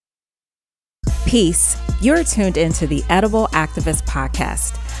Peace. You're tuned into the Edible Activist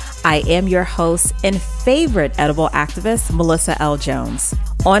Podcast. I am your host and favorite edible activist, Melissa L. Jones.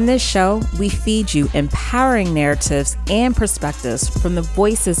 On this show, we feed you empowering narratives and perspectives from the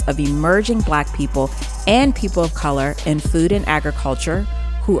voices of emerging Black people and people of color in food and agriculture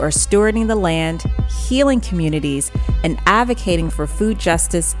who are stewarding the land, healing communities, and advocating for food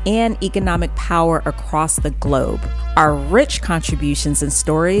justice and economic power across the globe. Our rich contributions and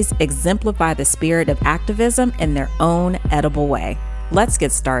stories exemplify the spirit of activism in their own edible way. Let's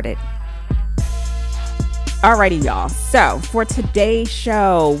get started. Alrighty, y'all. So for today's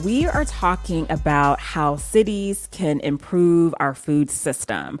show, we are talking about how cities can improve our food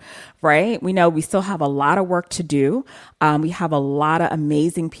system, right? We know we still have a lot of work to do. We have a lot of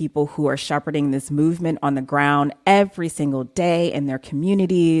amazing people who are shepherding this movement on the ground every single day in their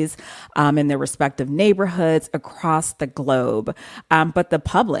communities, in their respective neighborhoods across the globe. But the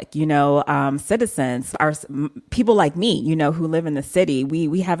public, citizens, people like me, who live in the city,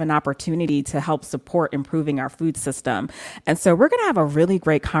 we have an opportunity to help support improving our food system. And so we're going to have a really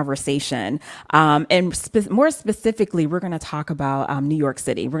great conversation. More specifically, we're going to talk about New York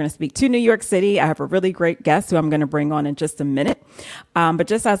City. We're going to speak to New York City. I have a really great guest who I'm going to bring on in just a minute. But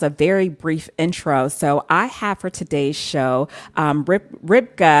just as a very brief intro, so I have for today's show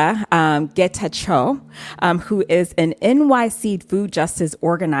Ribka Getachew, who is an NYC food justice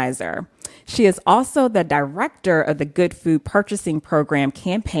organizer. She is also the director of the Good Food Purchasing Program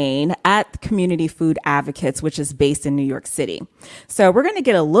campaign at Community Food Advocates, which is based in New York City. So we're going to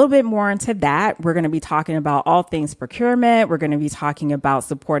get a little bit more into that. We're going to be talking about all things procurement. We're going to be talking about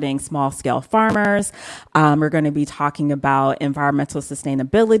supporting small scale farmers. We're going to be talking about environmental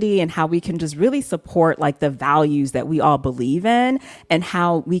sustainability and how we can just really support like the values that we all believe in and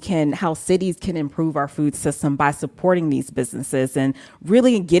how cities can improve our food system by supporting these businesses and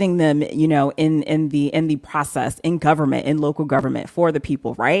really getting them, in the process, in government, in local government for the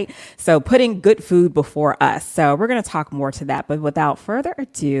people, right? So putting good food before us. So we're going to talk more to that. But without further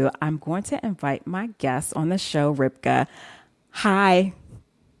ado, I'm going to invite my guest on the show, Ribka. Hi.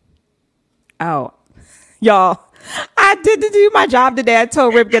 Oh, y'all, I didn't do my job today. I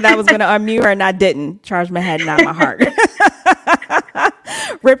told Ribka that I was going to unmute her and I didn't. Charge my head, not my heart.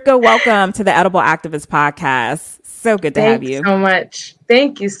 Ribka, welcome to the Edible Activist Podcast. So good to have you. Thanks so much.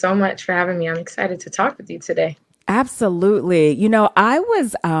 Thank you so much for having me. I'm excited to talk with you today. Absolutely. I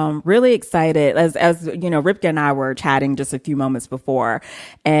was really excited as Ribka and I were chatting just a few moments before.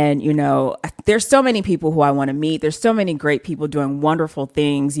 And, there's so many people who I want to meet. There's so many great people doing wonderful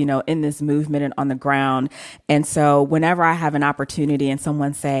things, in this movement and on the ground. And so whenever I have an opportunity and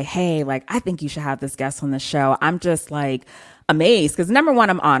someone say, hey, I think you should have this guest on the show, I'm just amazed because number one,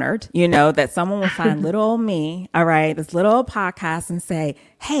 I'm honored, that someone will find little old me, all right, this little podcast and say,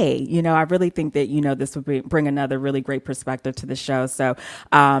 hey, I really think that, this would bring another really great perspective to the show. So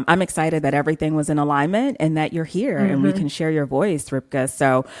I'm excited that everything was in alignment and that you're here and we can share your voice, Ribka.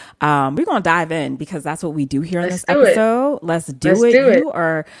 So we're going to dive in because that's what we do here in this episode. Let's do it. You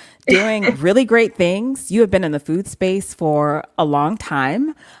are doing really great things. You have been in the food space for a long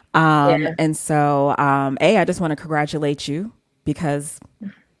time. And so, I just want to congratulate you because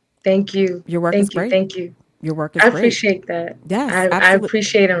thank you. Your work is great. Thank you. Your work is great. I appreciate that. Yes, I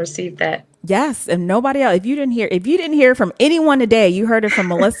appreciate and receive that. Yes. And nobody else, if you didn't hear from anyone today, you heard it from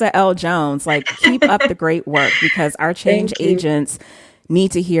Melissa L. Jones, keep up the great work because our change agents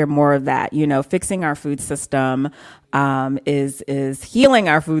need to hear more of that. Fixing our food system, is healing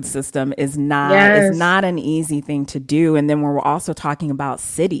our food system is not an easy thing to do. And then we're also talking about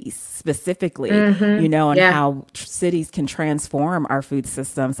cities specifically, and how cities can transform our food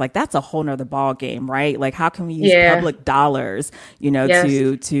systems. That's a whole nother ball game, right? How can we use public dollars,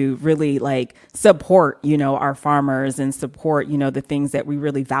 to really support, our farmers and support, the things that we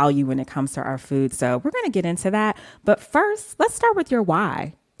really value when it comes to our food. So we're going to get into that. But first, let's start with your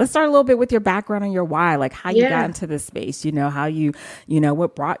why. Let's start a little bit with your background and your why, how you got into this space, how you,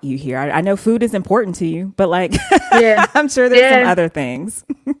 what brought you here. I know food is important to you, but I'm sure there's some other things.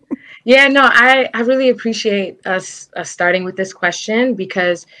 I really appreciate us starting with this question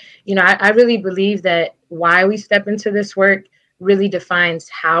because, I really believe that why we step into this work really defines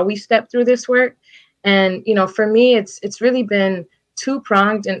how we step through this work. And, for me, it's really been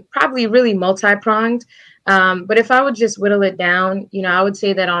two-pronged and probably really multi-pronged. But if I would just whittle it down, I would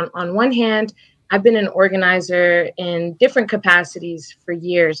say that on one hand, I've been an organizer in different capacities for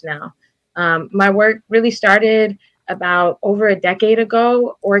years now. My work really started about over a decade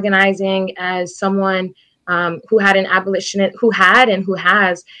ago, organizing as someone who had and who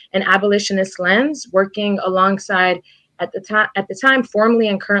has an abolitionist lens, working alongside at the time, formerly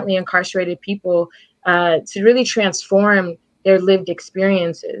and currently incarcerated people to really transform their lived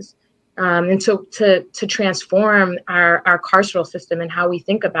experiences, and to transform our carceral system and how we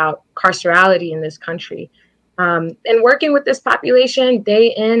think about carcerality in this country. And working with this population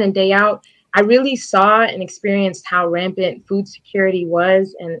day in and day out, I really saw and experienced how rampant food security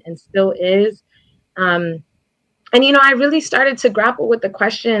was and still is. And, I really started to grapple with the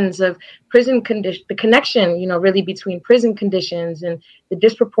questions of prison condition, the connection, really between prison conditions and the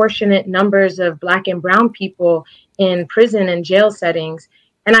disproportionate numbers of Black and Brown people in prison and jail settings.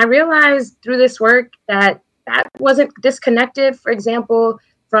 And I realized through this work that wasn't disconnected, for example,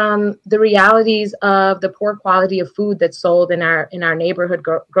 from the realities of the poor quality of food that's sold in our neighborhood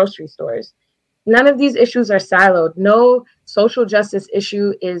grocery stores. None of these issues are siloed. No social justice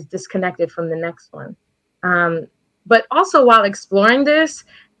issue is disconnected from the next one. But also, while exploring this,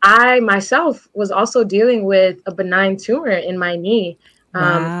 I myself was also dealing with a benign tumor in my knee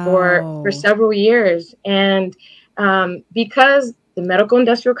for several years. And because the medical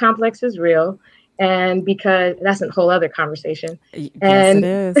industrial complex is real, and because that's a whole other conversation. Yes, and,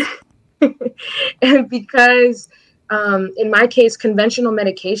 it is. And because in my case, conventional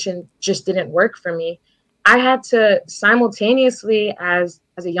medication just didn't work for me. I had to simultaneously, as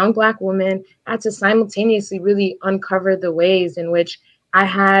a young Black woman, I had to simultaneously really uncover the ways in which I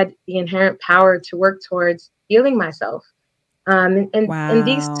had the inherent power to work towards healing myself. And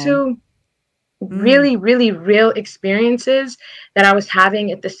these two really, really real experiences that I was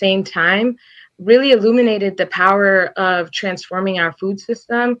having at the same time really illuminated the power of transforming our food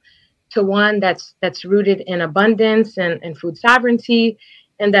system to one that's rooted in abundance and food sovereignty,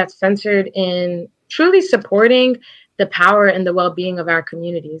 and that's centered in truly supporting the power and the well-being of our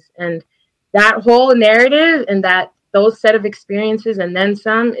communities. And that whole narrative and those set of experiences and then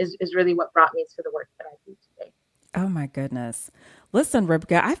some is really what brought me to the work that I do today. Oh my goodness. Listen,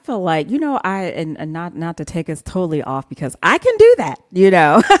 Ribka, I feel like, and not to take us totally off, because I can do that,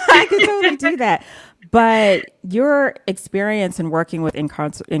 I can totally do that. But your experience in working with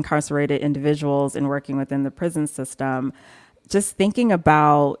incarcerated individuals and working within the prison system, just thinking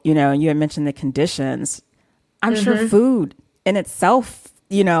about, you had mentioned the conditions. I'm sure food in itself,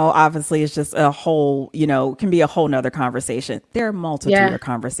 obviously is just a whole, can be a whole nother conversation. There are a multitude of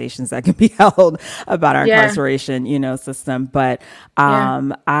conversations that can be held about our incarceration, system. But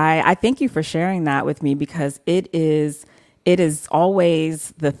I thank you for sharing that with me, because it is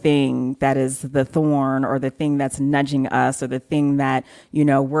always the thing that is the thorn, or the thing that's nudging us, or the thing that,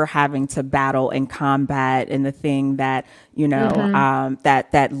 we're having to battle and combat, and the thing that,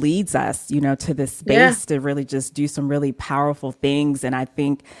 that leads us, to this space to really just do some really powerful things. And I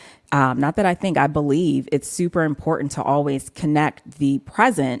think, I believe it's super important to always connect the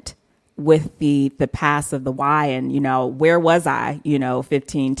present with the past of the why. And, where was I,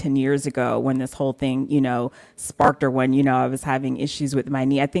 10 years ago when this whole thing, sparked, or when, I was having issues with my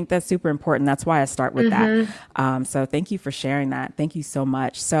knee. I think that's super important. That's why I start with that. So thank you for sharing that. Thank you so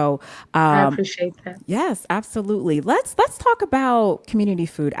much. So I appreciate that. Yes, absolutely. Let's talk about community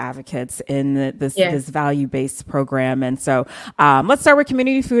food advocates in this value-based program. And so let's start with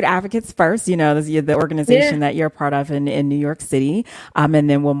Community Food Advocates first, the organization that you're a part of in New York City. And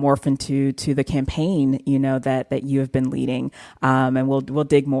then we'll morph into the campaign, that you have been leading. And we'll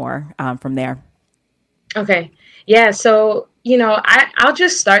dig more from there. Okay. Yeah. So, I'll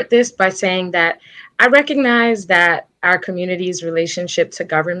just start this by saying that I recognize that our community's relationship to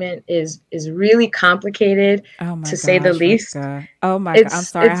government is really complicated, to say the least. Ribka. Oh my God. I'm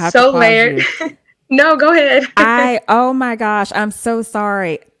sorry. I have so to layered. No, go ahead. Oh my gosh. I'm so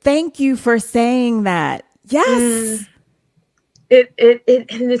sorry. Thank you for saying that. Yes.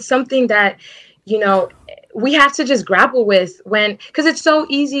 It's something that, we have to just grapple with because it's so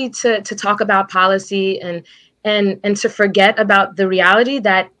easy to talk about policy and to forget about the reality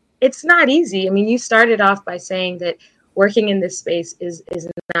that it's not easy. I mean, you started off by saying that working in this space is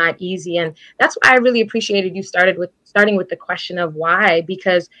not easy. And that's why I really appreciated you starting with the question of why,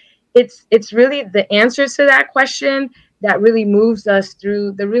 because it's really the answer to that question that really moves us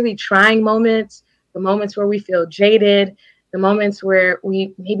through the really trying moments, the moments where we feel jaded, the moments where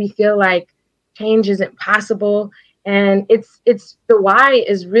we maybe feel like change isn't possible. And it's the why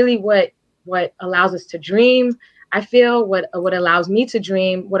is really what allows us to dream. I feel what allows me to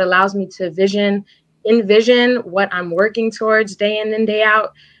dream, what allows me to envision what I'm working towards day in and day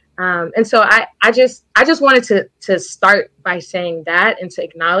out. And so I just wanted to start by saying that and to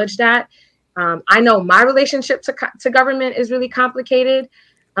acknowledge that. I know my relationship to government is really complicated.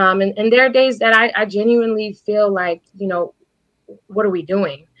 And there are days that I genuinely feel like, what are we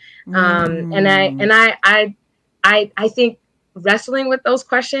doing? And I I think wrestling with those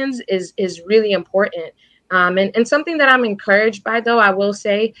questions is really important. And something that I'm encouraged by, though, I will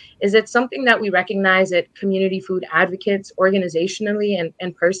say, is it's something that we recognize at Community Food Advocates organizationally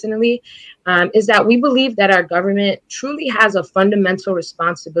and personally, is that we believe that our government truly has a fundamental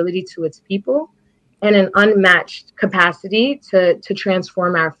responsibility to its people and an unmatched capacity to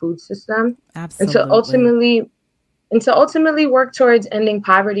transform our food system Absolutely. and to ultimately work towards ending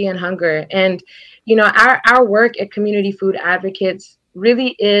poverty and hunger. And, our work at Community Food Advocates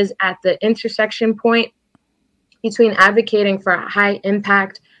really is at the intersection point between advocating for high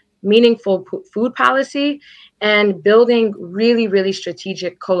impact, meaningful food policy and building really, really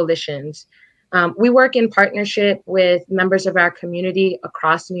strategic coalitions. We work in partnership with members of our community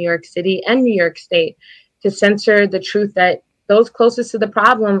across New York City and New York State to censor the truth that those closest to the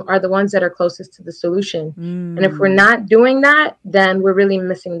problem are the ones that are closest to the solution. And if we're not doing that, then we're really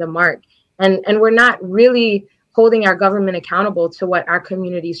missing the mark. And we're not really holding our government accountable to what our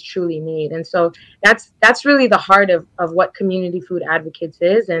communities truly need. And so that's really the heart of what Community Food Advocates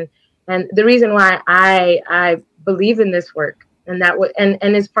is, and the reason why I believe in this work, and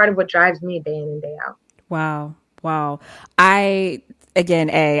and is part of what drives me day in and day out. Wow. Wow. I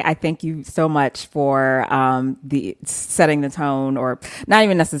thank you so much for the setting the tone, or not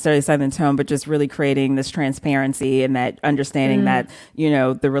even necessarily setting the tone, but just really creating this transparency and that understanding that,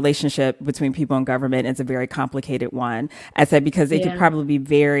 the relationship between people and government is a very complicated one. I said, because it could probably be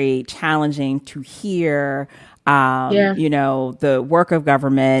very challenging to hear the work of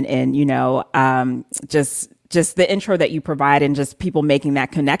government and, just the intro that you provide and just people making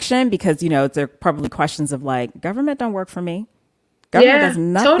that connection, because, there are probably questions of like, government don't work for me. Government does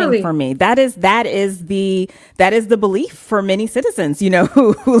nothing for me. That is the belief for many citizens,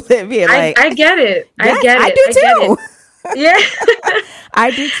 who live here. Like, I get it. Yes, I do too. Yeah.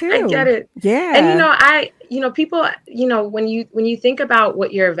 I do too. I get it. Yeah. And people, when you think about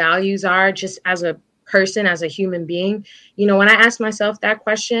what your values are just as a person, as a human being, when I ask myself that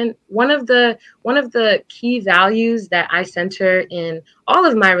question, one of the key values that I center in all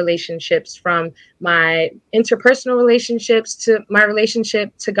of my relationships, from my interpersonal relationships to my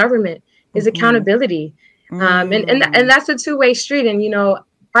relationship to government, is accountability. And that's a two-way street. And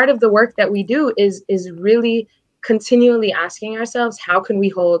part of the work that we do is really continually asking ourselves, how can we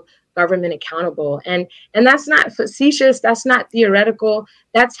hold government accountable? And that's not facetious, that's not theoretical.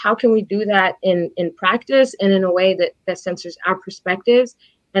 That's how can we do that in practice and in a way that censors our perspectives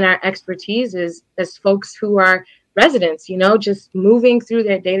and our expertise as folks who are residents, just moving through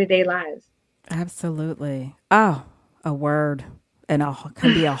their day-to-day lives. Absolutely. Oh, a word. And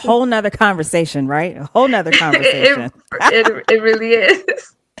can be a whole nother conversation, right? A whole nother conversation. It really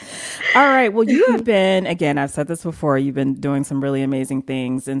is. All right. Well, you have been, again, I've said this before, you've been doing some really amazing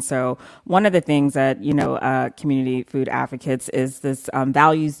things. And so one of the things that, Community Food Advocates is this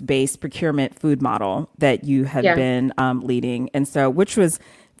values-based procurement food model that you have been leading. And so, which was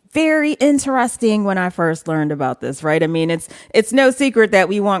very interesting when I first learned about this, right? I mean, it's no secret that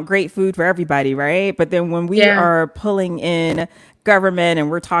we want great food for everybody, right? But then when we are pulling in government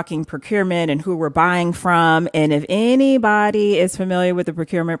and we're talking procurement and who we're buying from, and if anybody is familiar with the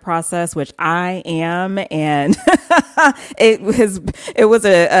procurement process, which I am, and it was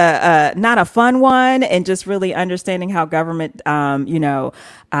a not a fun one, and just really understanding how government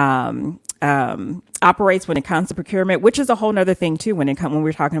operates when it comes to procurement, which is a whole nother thing too. When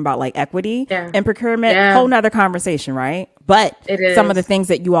we're talking about like equity and procurement, whole nother conversation, right? But some of the things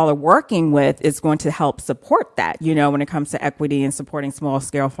that you all are working with is going to help support that, when it comes to equity and supporting small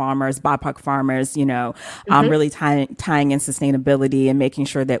scale farmers, BIPOC farmers, really tying in sustainability and making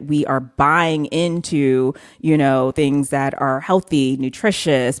sure that we are buying into, things that are healthy,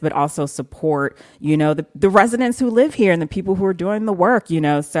 nutritious, but also support, the residents who live here and the people who are doing the work,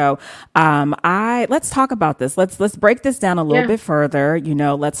 So, let's talk about this. Let's break this down a little bit further.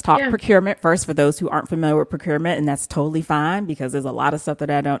 Let's talk procurement first for those who aren't familiar with procurement, and that's totally fine because there's a lot of stuff that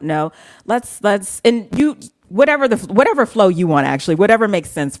I don't know. Whatever flow you want, actually, whatever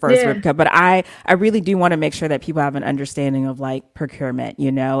makes sense first, Rivka. But I really do want to make sure that people have an understanding of like procurement,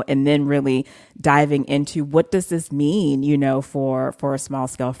 and then really diving into what does this mean, for a small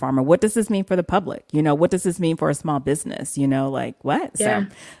scale farmer? What does this mean for the public? What does this mean for a small business? Like what? Yeah.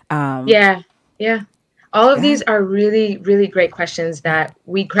 So, all of these are really, really great questions that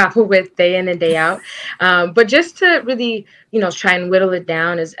we grapple with day in and day out. But just to really, try and whittle it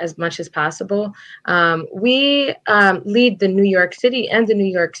down as much as possible, we lead the New York City and the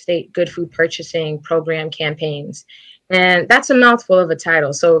New York State Good Food Purchasing Program campaigns. And that's a mouthful of a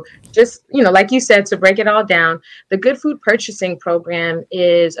title. So just, like you said, to break it all down, the Good Food Purchasing Program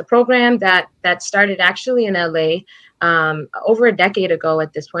is a program that started actually in LA over a decade ago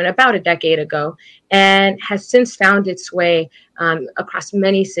at this point, about a decade ago, and has since found its way across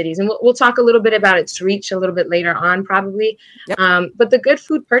many cities. And we'll talk a little bit about its reach a little bit later on, probably. Yep. But the Good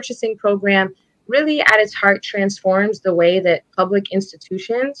Food Purchasing Program really at its heart transforms the way that public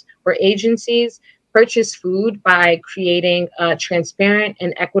institutions or agencies purchase food by creating a transparent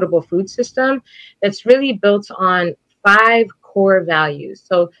and equitable food system that's really built on 5 core values.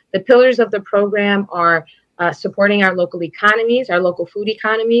 So the pillars of the program are supporting our local economies, our local food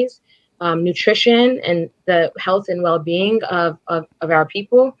economies, nutrition and the health and well-being of our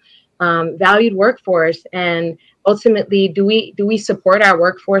people, valued workforce, and ultimately, do we support our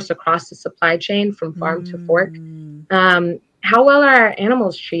workforce across the supply chain from farm to fork? How well are our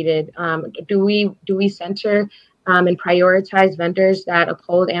animals treated? Do we center and prioritize vendors that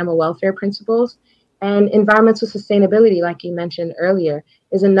uphold animal welfare principles? And environmental sustainability, like you mentioned earlier,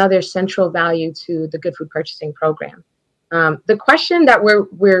 is another central value to the Good Food Purchasing Program. The question that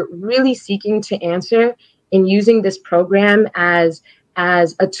we're really seeking to answer in using this program as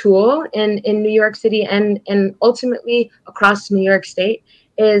a tool in New York City and ultimately across New York State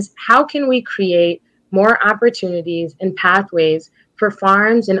is how can we create more opportunities and pathways for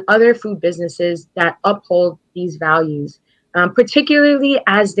farms and other food businesses that uphold these values, particularly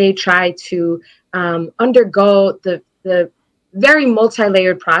as they try to undergo the very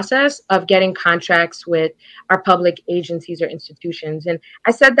multi-layered process of getting contracts with our public agencies or institutions. And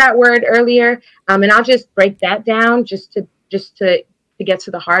I said that word earlier, and I'll just break that down just to get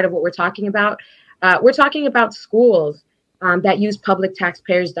to the heart of what we're talking about. We're talking about schools that use public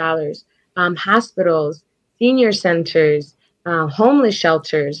taxpayers' dollars, hospitals, senior centers, homeless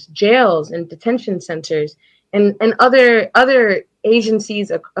shelters, jails and detention centers, and other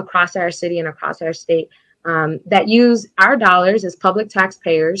agencies across our city and across our state that use our dollars as public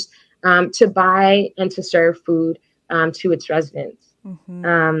taxpayers to buy and to serve food to its residents.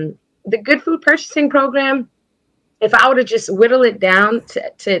 Mm-hmm. The Good Food Purchasing Program, if I were to just whittle it down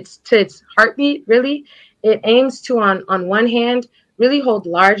to its heartbeat, really, it aims to, on one hand, really hold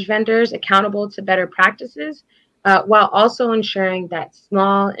large vendors accountable to better practices, while also ensuring that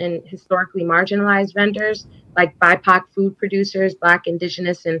small and historically marginalized vendors like BIPOC food producers, Black,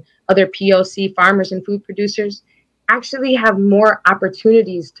 Indigenous, and other POC farmers and food producers actually have more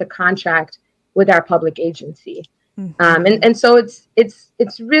opportunities to contract with our public agency. Mm-hmm. And so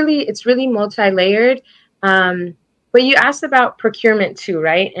it's really multi-layered. But you asked about procurement too,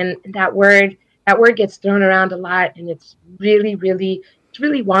 right? And that word gets thrown around a lot, and it's really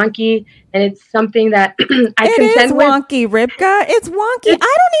wonky, and it's something that I contend with. It is wonky, Rivka. It's wonky.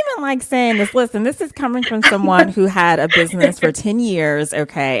 I don't even like saying this. Listen, this is coming from someone who had a business for 10 years,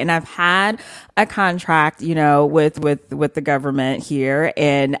 okay? And I've had a contract, with the government here,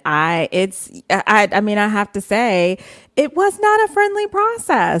 and I have to say, it was not a friendly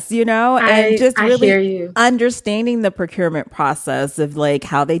process, and just really understanding the procurement process of like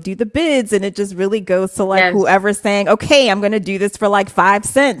how they do the bids. And it just really goes to like whoever's saying, okay, I'm going to do this for like 5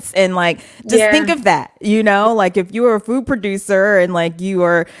 cents. And like, just think of that, like if you were a food producer and like you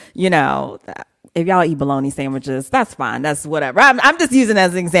were, if y'all eat bologna sandwiches, that's fine. That's whatever. I'm just using it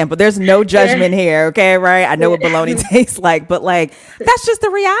as an example. There's no judgment here. Okay. Right. I know what bologna tastes like, but like, that's just the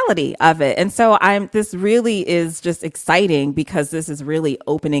reality of it. And so this really is just exciting because this is really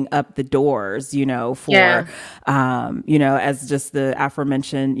opening up the doors, for, as just the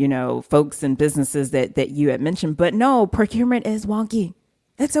aforementioned, folks and businesses that you had mentioned, but no, procurement is wonky.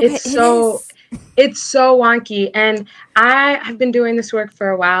 It's okay. It's so wonky. And I have been doing this work for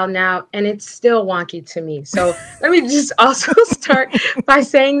a while now, and it's still wonky to me. So let me just also start by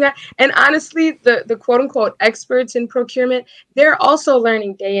saying that. And honestly, the quote unquote experts in procurement, they're also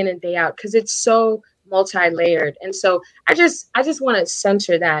learning day in and day out because it's so multi-layered. And so I just want to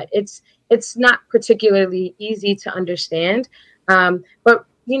censor that. It's not particularly easy to understand. But,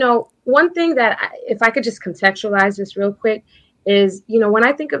 one thing that if I could just contextualize this real quick, is, when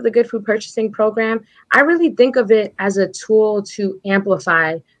I think of the Good Food Purchasing Program, I really think of it as a tool to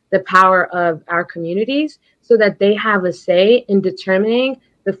amplify the power of our communities so that they have a say in determining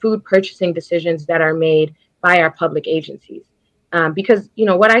the food purchasing decisions that are made by our public agencies. Because,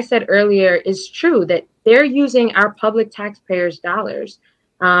 what I said earlier is true, that they're using our public taxpayers' dollars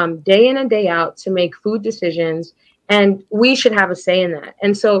day in and day out to make food decisions, and we should have a say in that.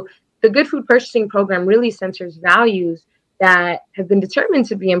 And so the Good Food Purchasing Program really centers values that have been determined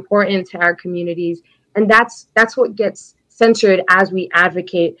to be important to our communities. And that's what gets centered as we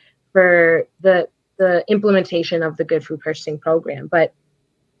advocate for the the implementation of the Good Food Purchasing Program. But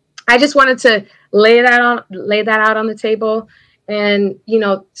I just wanted to lay that out on the table, and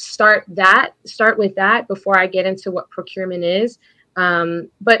start with that before I get into what procurement is.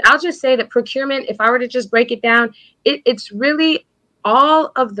 But I'll just say that procurement, if I were to just break it down, it's really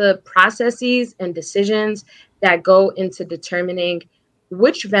all of the processes and decisions that go into determining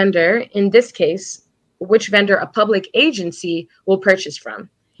which vendor, in this case, which vendor a public agency will purchase from.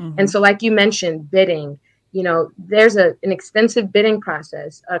 Mm-hmm. And so, like you mentioned, bidding, there's an extensive bidding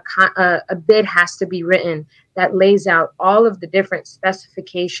process. A bid has to be written that lays out all of the different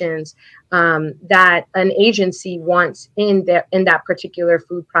specifications that an agency wants in that particular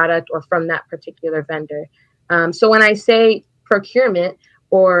food product or from that particular vendor. So when I say procurement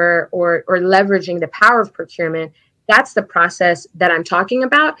or leveraging the power of procurement, that's the process that I'm talking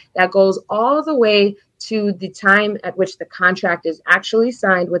about, that goes all the way to the time at which the contract is actually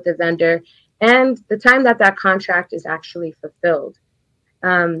signed with the vendor and the time that contract is actually fulfilled.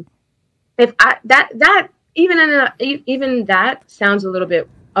 If even that sounds a little bit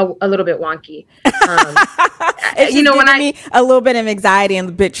wonky. It's when me a little bit of anxiety and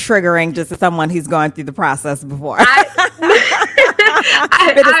a bit triggering, just as someone who's gone through the process before.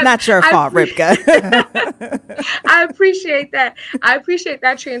 But it's not your fault, Rivka. I appreciate that. I appreciate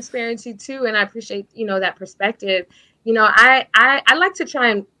that transparency too, and I appreciate that perspective. I like to try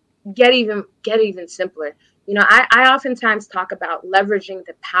and get even simpler. I oftentimes talk about leveraging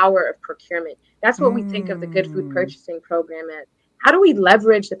the power of procurement. That's what we think of the Good Food Purchasing Program as. How do we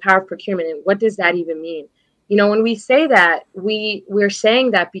leverage the power of procurement, and what does that even mean? When we say that, we're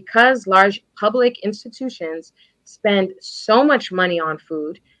saying that because large public institutions spend so much money on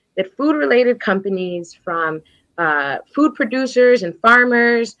food, that food-related companies, from food producers and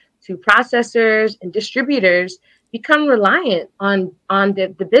farmers to processors and distributors, become reliant on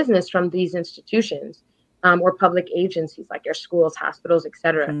the business from these institutions or public agencies like your schools, hospitals, et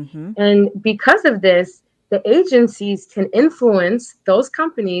cetera. Mm-hmm. And because of this, the agencies can influence those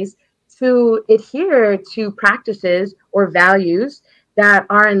companies to adhere to practices or values that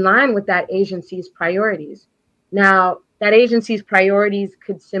are in line with that agency's priorities. Now, that agency's priorities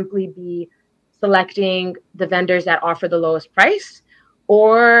could simply be selecting the vendors that offer the lowest price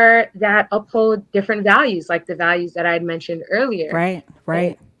or that uphold different values, like the values that I had mentioned earlier.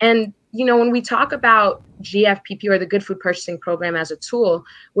 Right. And when we talk about GFPP or the Good Food Purchasing Program as a tool,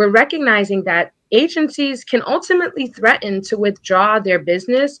 we're recognizing that agencies can ultimately threaten to withdraw their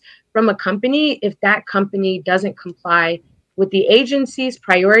business from a company if that company doesn't comply with the agency's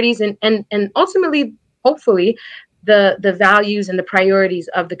priorities and ultimately, hopefully, the values and the priorities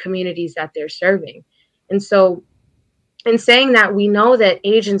of the communities that they're serving. And so in saying that, we know that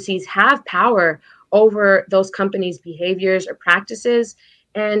agencies have power over those companies' behaviors or practices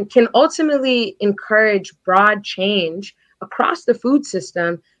and can ultimately encourage broad change across the food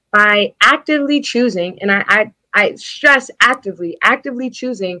system by actively choosing, and I stress actively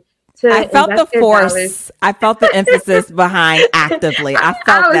choosing to I felt the force. Dollars. I felt the emphasis behind actively. I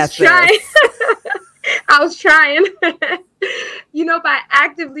was trying, by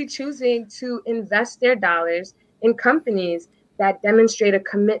actively choosing to invest their dollars in companies that demonstrate a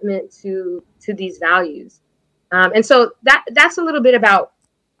commitment to these values. And so that's a little bit about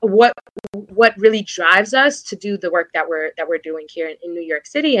what really drives us to do the work that we're doing here in New York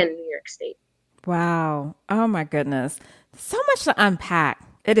City and New York State. Wow. Oh my goodness. So much to unpack.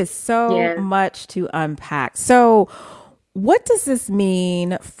 It is so much to unpack. So what does this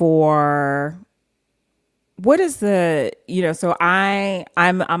mean for, what is the, so I'm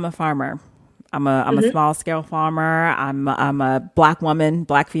a farmer. I'm a small scale farmer. I'm a Black woman,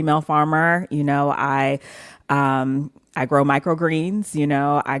 Black female farmer. I grow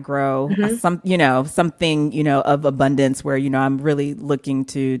microgreens, I grow something, of abundance where, I'm really looking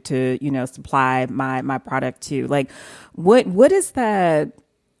to supply my product to. Like, what is the,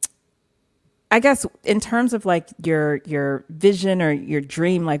 I guess, in terms of like your vision or your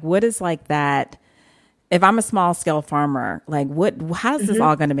dream, like what is like that, if I'm a small scale farmer, like how is this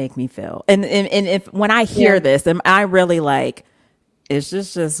all going to make me feel? And if, when I hear this, am I really like, it's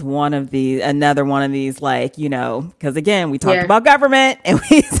just another one of these, like, because again, we talked about government and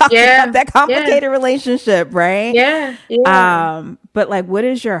we talked about that complicated relationship, right? Yeah. But like, what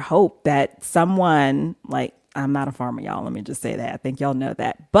is your hope that someone, like, I'm not a farmer, y'all, let me just say that. I think y'all know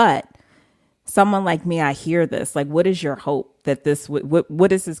that. But someone like me, I hear this, like, what is your hope that this,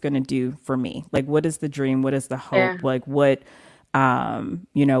 what is this going to do for me? Like, what is the dream? What is the hope? Yeah. Like, what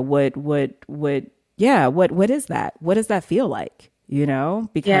is that? What does that feel like?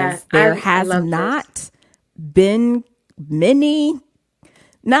 Because there has not been many,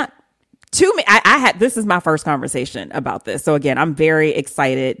 not To me, I had this is my first conversation about this. So again, I'm very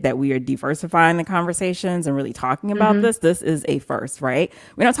excited that we are diversifying the conversations and really talking about Mm-hmm. this. This is a first, right?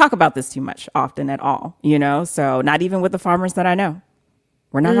 We don't talk about this too much often at all, you know? So not even with the farmers that I know.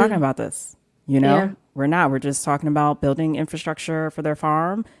 We're not talking Mm, about this, you yeah. know? We're not. We're just talking about building infrastructure for their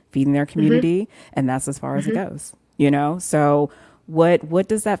farm, feeding their Mm-hmm. community, and that's as far as it Mm-hmm. goes, you know? So what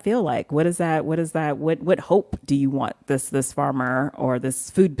does that feel like? What hope do you want this farmer or this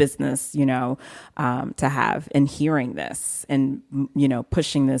food business, you know, to have in hearing this and, you know,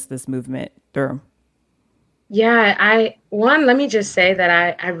 pushing this movement through? Yeah, let me just say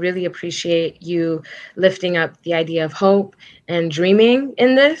that I really appreciate you lifting up the idea of hope and dreaming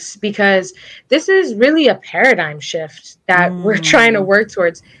in this, because this is really a paradigm shift that we're trying to Mm, work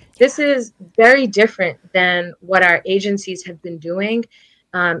towards. This is very different than what our agencies have been doing.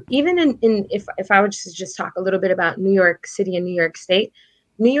 Even in if I would just talk a little bit about New York City and New York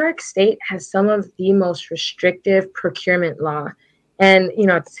State has some of the most restrictive procurement law. And,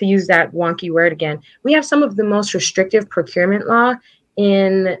 to use that wonky word again, we have some of the most restrictive procurement law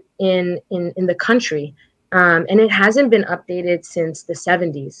in the country. And it hasn't been updated since the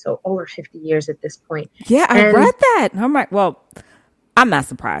 70s, so over 50 years at this point. yeah, I read And that. I'm like, well, I'm not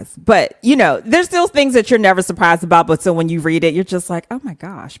surprised, but you know, there's still things that you're never surprised about. But so when you read it, you're just like, oh my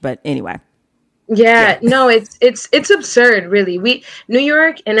gosh. But anyway, yeah. yeah, no, it's absurd, really. We New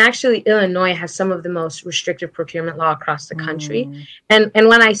York and actually Illinois has some of the most restrictive procurement law across the country. Mm, And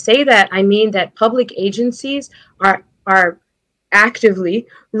when I say that, I mean that public agencies are actively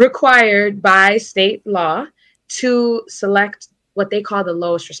required by state law to select what they call the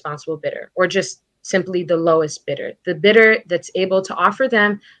lowest responsible bidder, or just simply the lowest bidder, the bidder that's able to offer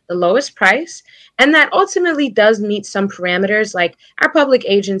them the lowest price. And that ultimately does meet some parameters, like our public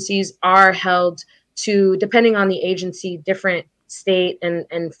agencies are held to, depending on the agency, different state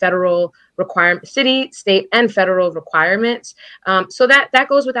and federal requirement, city, state, and federal requirements. So that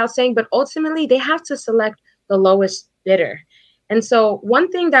goes without saying, but ultimately they have to select the lowest bidder. And so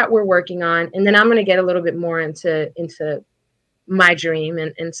one thing that we're working on, and then I'm going to get a little bit more into my dream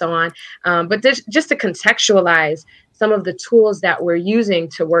and so on, but just to contextualize some of the tools that we're using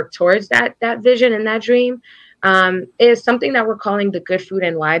to work towards that vision and that dream, is something that we're calling the Good Food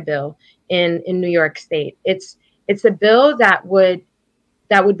NY bill in New York State. It's a bill that would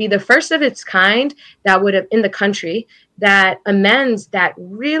be the first of its kind that would have in the country, that amends that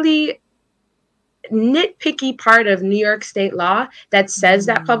really nitpicky part of New York state law that says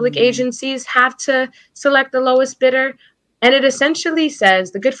that public mm, agencies have to select the lowest bidder. And it essentially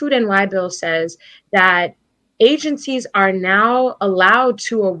says, the Good Food NY bill says that agencies are now allowed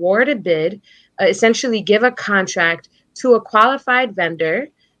to award a bid, essentially give a contract to a qualified vendor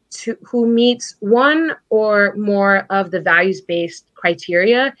who meets one or more of the values-based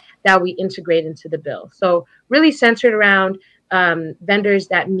criteria that we integrate into the bill. So really centered around vendors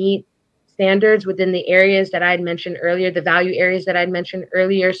that meet standards within the areas that I'd mentioned earlier, the value areas that I'd mentioned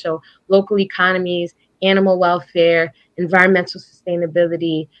earlier. So local economies, animal welfare, environmental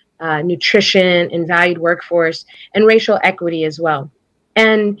sustainability, nutrition and valued workforce, and racial equity as well.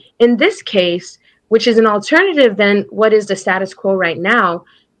 And in this case, which is an alternative than what is the status quo right now,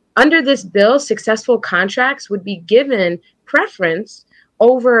 under this bill, successful contracts would be given preference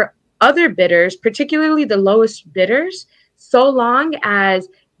over other bidders, particularly the lowest bidders, so long as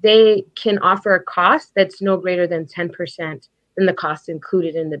they can offer a cost that's no greater than 10% than the cost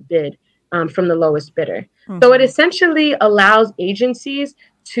included in the bid, from the lowest bidder. So it mhm. essentially allows agencies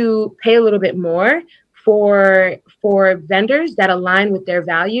to pay a little bit more for vendors that align with their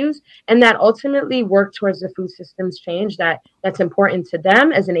values and that ultimately work towards the food systems change that's important to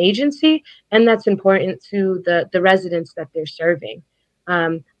them as an agency, and that's important to the residents that they're serving.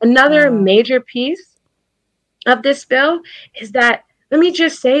 Another Wow. major piece of this bill is that, let me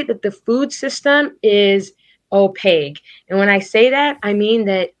just say that the food system is opaque. And when I say that, I mean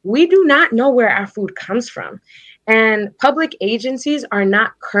that we do not know where our food comes from. And public agencies are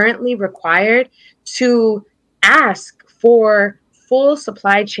not currently required to ask for full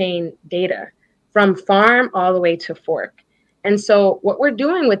supply chain data from farm all the way to fork. And so what we're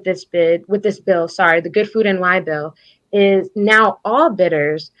doing with this bill, sorry, the Good Food NY bill, is now all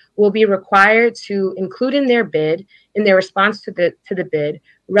bidders will be required to include in their bid, in their response to the bid,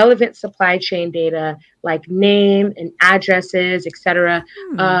 relevant supply chain data like name and addresses, etc.,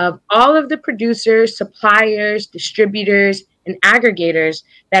 Hmm. of all of the producers, suppliers, distributors, and aggregators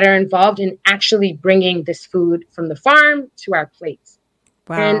that are involved in actually bringing this food from the farm to our plates.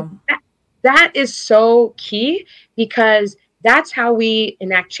 And Wow. that is so key, because that's how we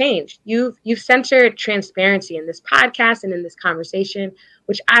enact change. You've centered transparency in this podcast and in this conversation,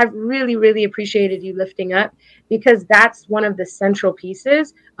 which I've really, really appreciated you lifting up, because that's one of the central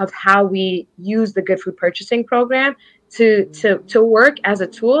pieces of how we use the Good Food Purchasing Program to work as a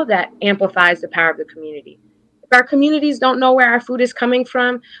tool that amplifies the power of the community. If our communities don't know where our food is coming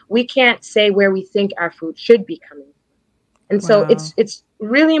from, we can't say where we think our food should be coming from. And so it's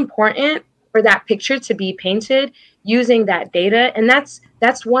really important for that picture to be painted using that data. And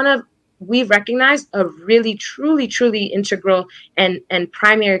that's one of, we've recognized, a really, truly, truly integral and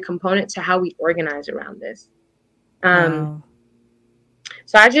primary component to how we organize around this. So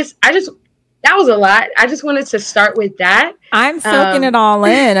I just, that was a lot. I just wanted to start with that. I'm soaking it all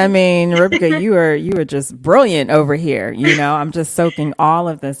in. I mean, Rivka, you are just brilliant over here. You know, I'm just soaking all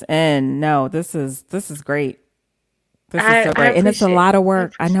of this in. No, this is great. This is so great. And it's a lot of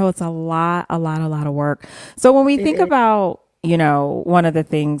work. I know it's a lot of work. So when we think about, you know, one of the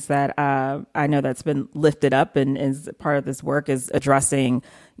things that I know that's been lifted up and is part of this work is addressing,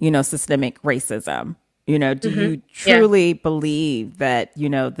 you know, systemic racism. You know, do you truly believe that, you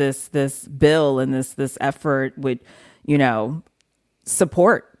know, this bill and this effort would, you know,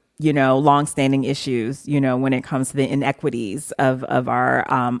 support, you know, longstanding issues, you know, when it comes to the inequities of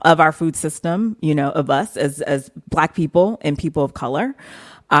our food system, you know, of us as Black people and people of color.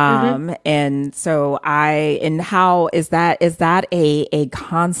 And so how is that a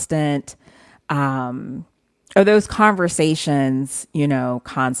constant, are those conversations, you know,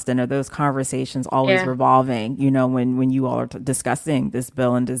 constant? Are those conversations always revolving, you know, when you all are discussing this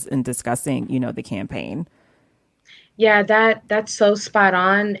bill and discussing, you know, the campaign? Yeah, that's so spot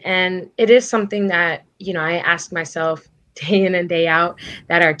on. And it is something that, you know, I ask myself day in and day out,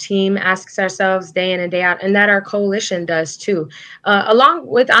 that our team asks ourselves day in and day out, and that our coalition does too, along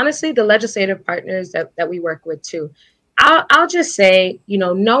with, honestly, the legislative partners that we work with too. I'll just say, you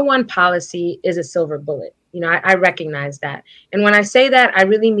know, no one policy is a silver bullet. You know, I recognize that. And when I say that, I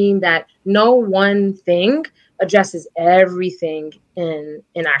really mean that no one thing addresses everything in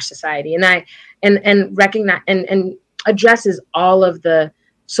our society, and recognize and addresses all of the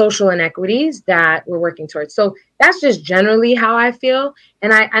social inequities that we're working towards. So that's just generally how I feel.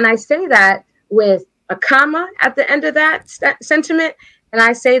 And I say that with a comma at the end of that sentiment. And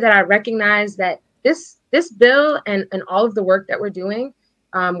I say that I recognize that this bill and all of the work that we're doing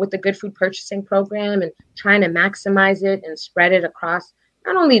with the Good Food Purchasing Program and trying to maximize it and spread it across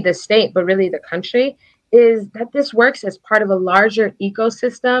not only the state, but really the country, is that this works as part of a larger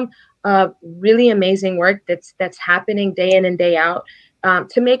ecosystem of really amazing work that's happening day in and day out,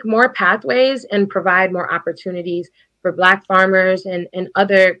 to make more pathways and provide more opportunities for Black farmers and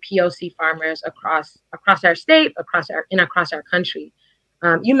other POC farmers across our state, across our country.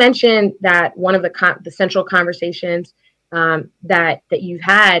 You mentioned that one of the central conversations that you've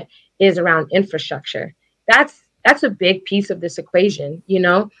had is around infrastructure. That's a big piece of this equation. You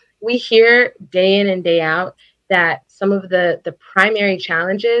know, we hear day in and day out that some of the primary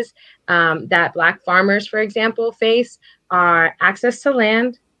challenges that Black farmers, for example, face are access to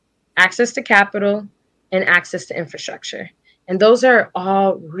land, access to capital, and access to infrastructure. And those are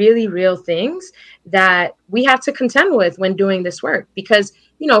all really real things that we have to contend with when doing this work. Because,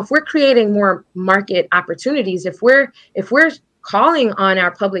 you know, if we're creating more market opportunities, if we're calling on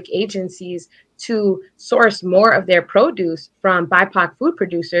our public agencies to source more of their produce from BIPOC food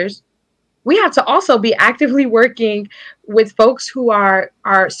producers, we have to also be actively working with folks who are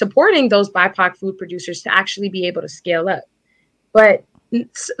supporting those BIPOC food producers to actually be able to scale up. But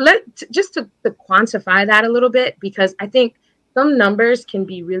just to quantify that a little bit, because I think some numbers can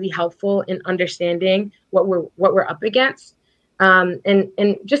be really helpful in understanding what we're up against. And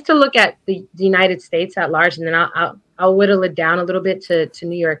just to look at the United States at large, and then I'll whittle it down a little bit to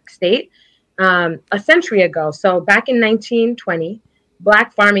New York State. A century ago, so back in 1920,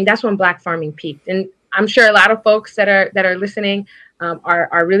 Black farming, that's when Black farming peaked. And I'm sure a lot of folks that are listening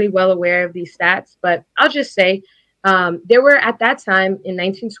are really well aware of these stats. But I'll just say there were at that time in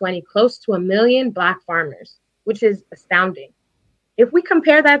 1920 close to 1 million Black farmers, which is astounding. If we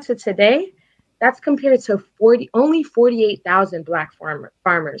compare that to today, that's compared to only 48,000 Black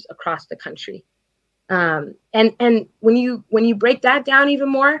farmers across the country. And when you break that down even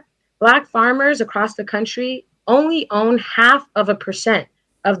more, Black farmers across the country only own 0.5%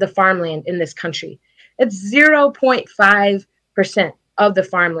 of the farmland in this country. It's 0.5% of the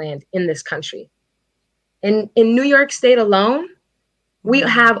farmland in this country. In New York State alone, we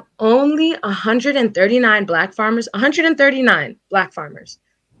have only 139 Black farmers,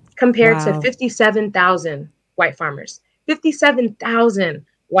 compared to 57,000 white farmers. 57,000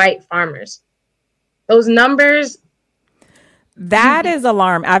 white farmers. Those numbers, That is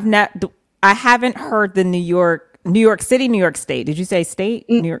alarm. I haven't heard the New York City, New York State. Did you say state?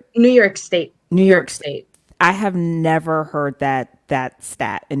 New York State. New York State. I have never heard that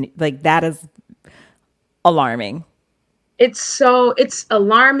stat, and like that is alarming. It's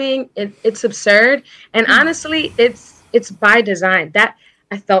alarming. It's absurd, and honestly, it's by design. That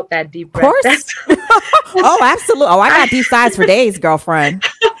I felt that deep breath. Of course. Oh, absolutely. Oh, I got deep sighs for days, girlfriend.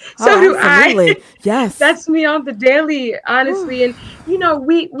 So do absolutely. I. Yes. That's me on the daily, honestly. And we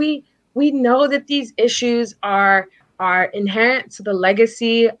know that these issues are inherent to the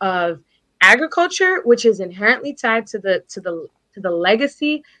legacy of agriculture, which is inherently tied to the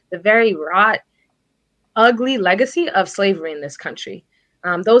legacy, the very raw, ugly legacy of slavery in this country.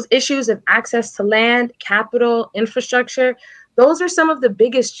 Those issues of access to land, capital, infrastructure, those are some of the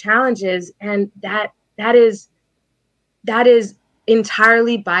biggest challenges, and that is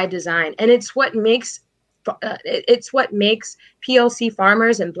entirely by design. And it's what makes PLC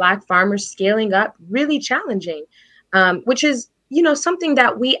farmers and Black farmers scaling up really challenging, which is something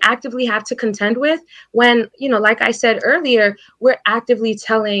that we actively have to contend with when, like I said earlier, we're actively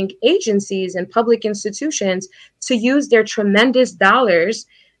telling agencies and public institutions to use their tremendous dollars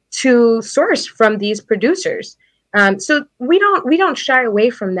to source from these producers. So we don't shy away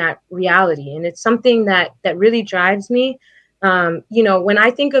from that reality. And it's something that really drives me. When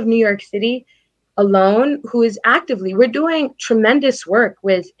I think of New York City alone, we're doing tremendous work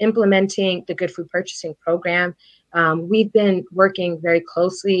with implementing the Good Food Purchasing Program. We've been working very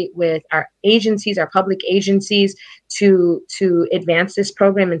closely with our agencies, our public agencies, to advance this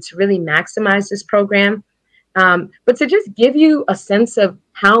program and to really maximize this program. But to just give you a sense of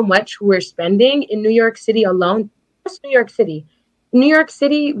how much we're spending in New York City alone, just New York City. In New York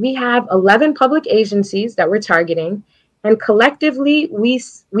City, we have 11 public agencies that we're targeting, and collectively we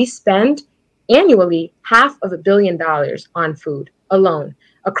spend annually $500 million on food alone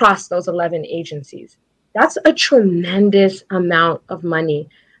across those 11 agencies. That's a tremendous amount of money.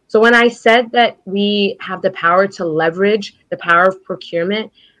 So when I said that we have the power to leverage the power of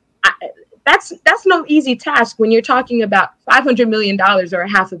procurement, that's no easy task when you're talking about $500 million or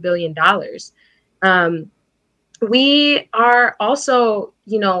 $500 million. We are also,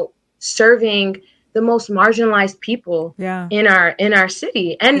 serving the most marginalized people in our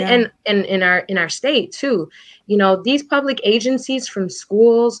city and in our state too. These public agencies, from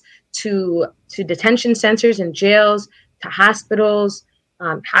schools to detention centers and jails, to hospitals,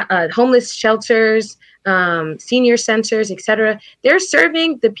 homeless shelters, senior centers, etc. They're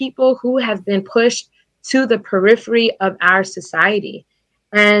serving the people who have been pushed to the periphery of our society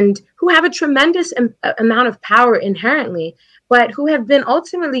and who have a tremendous amount of power inherently, but who have been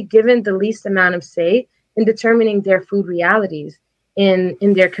ultimately given the least amount of say in determining their food realities in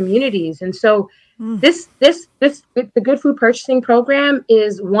their communities. And so the Good Food Purchasing Program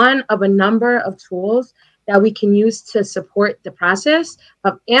is one of a number of tools that we can use to support the process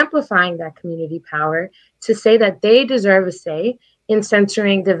of amplifying that community power, to say that they deserve a say in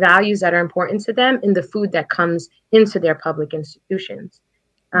centering the values that are important to them in the food that comes into their public institutions.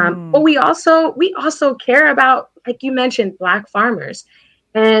 But we also care about, like you mentioned, Black farmers.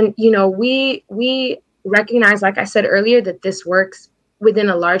 And, we recognize, like I said earlier, that this works within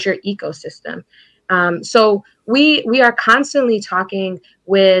a larger ecosystem. So we are constantly talking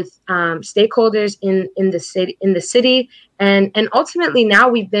with stakeholders in the city, and ultimately now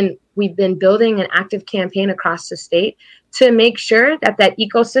we've been building an active campaign across the state to make sure that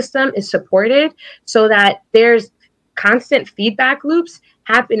ecosystem is supported, so that there's constant feedback loops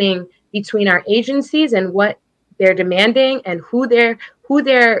happening between our agencies and what they're demanding and who they're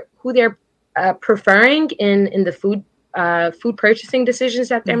preferring in the food purchasing decisions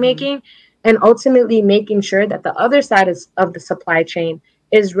that they're making, and ultimately making sure that the other side of the supply chain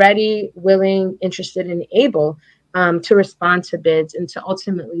is ready, willing, interested, and able to respond to bids and to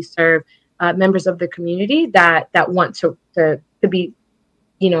ultimately serve members of the community that want to be,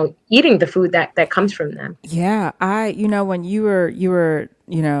 eating the food that comes from them. Yeah, when you were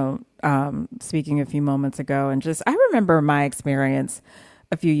speaking a few moments ago, and I remember my experience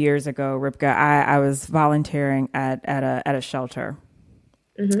a few years ago, Ripka. I was volunteering at a shelter.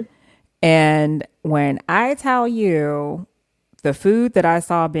 Mm-hmm. And when I tell you the food that I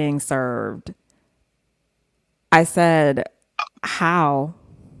saw being served, I said, how?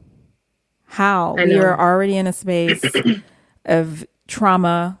 We are already in a space of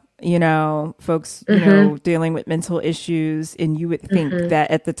trauma, folks, dealing with mental issues. And you would think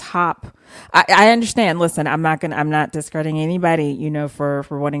that at the top, I understand. Listen, I'm not discrediting anybody, for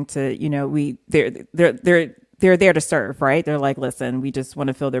wanting to, they're there to serve, right? They're like, listen, we just want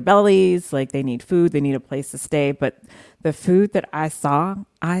to fill their bellies. Like they need food, they need a place to stay. But the food that I saw,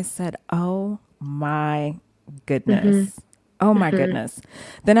 I said, oh my goodness. Oh my goodness.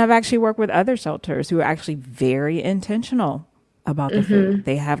 Then I've actually worked with other shelters who are actually very intentional about the food.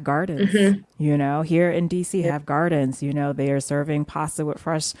 They have gardens, you know, here in DC have gardens, you know, they are serving pasta with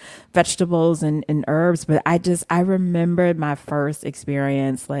fresh vegetables and herbs. But I remembered my first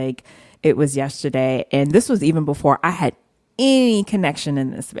experience, like it was yesterday. And this was even before I had any connection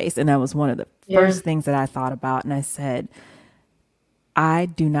in this space. And that was one of the first things that I thought about. And I said, I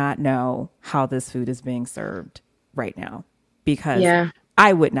do not know how this food is being served right now because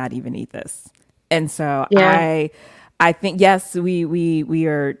I would not even eat this. And so I think, yes, we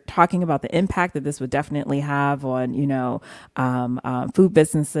are talking about the impact that this would definitely have on, you know, food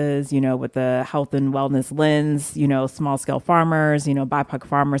businesses, you know, with the health and wellness lens, you know, small scale farmers, you know, BIPOC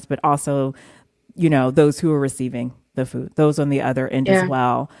farmers, but also, you know, those who are receiving the food, those on the other end as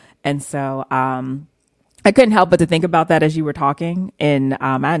well. And so I couldn't help but to think about that as you were talking. And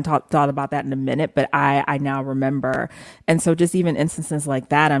I hadn't thought about that in a minute, but I now remember. And so just even instances like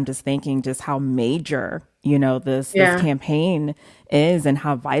that, I'm just thinking just how major, you know, this campaign is and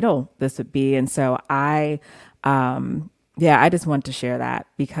how vital this would be. And so I just want to share that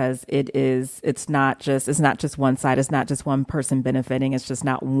because it's not just one side. It's not just one person benefiting. It's just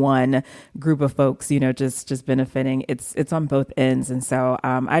not one group of folks, you know, just benefiting. It's on both ends. And so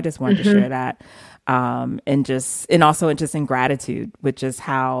I just wanted to share that. And also in gratitude, which is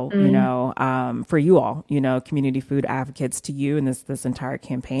how, you know, for you all, you know, community food advocates to you and this entire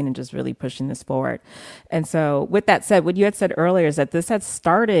campaign and just really pushing this forward. And so with that said, what you had said earlier is that this had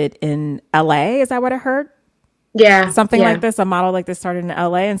started in LA. Is that what I heard? Yeah. Something like this, a model like this started in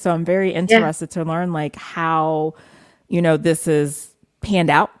LA. And so I'm very interested to learn like how, you know, this is panned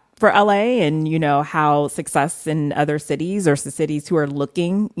out for LA and, you know, how success in other cities or cities who are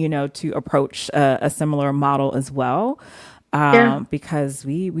looking, you know, to approach a similar model as well. Because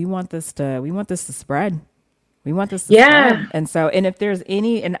we want this to spread. We want this to spread. And so, and if there's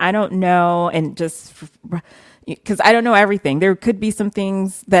any, and I don't know, and just because I don't know everything, there could be some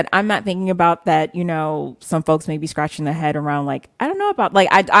things that I'm not thinking about that, you know, some folks may be scratching their head around, like, I don't know about, like,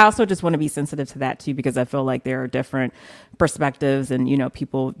 I also just want to be sensitive to that too, because I feel like there are different perspectives and, you know,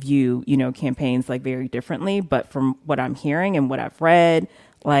 people view, you know, campaigns like very differently. But from what I'm hearing and what I've read,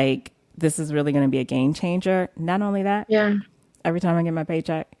 like, this is really going to be a game changer. Not only that, every time I get my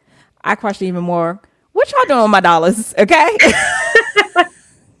paycheck, I question even more, what y'all doing with my dollars? Okay.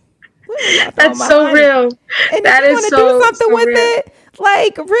 That's so money. Real. And that if you want to do something with it,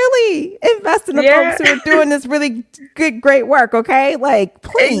 like really invest in the folks who are doing this really good, great work. Okay. Like,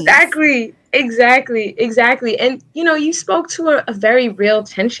 please. Exactly. And, you know, you spoke to a very real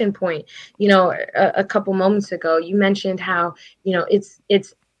tension point, you know, a couple moments ago. You mentioned how, you know, it's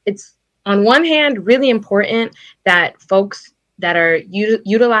on one hand, really important that folks that are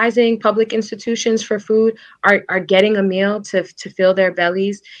utilizing public institutions for food are getting a meal to fill their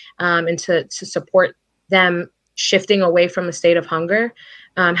bellies and to support them shifting away from a state of hunger,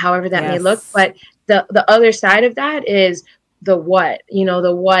 however that may look. But the other side of that is the what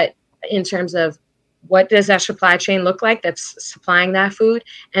in terms of what does that supply chain look like that's supplying that food,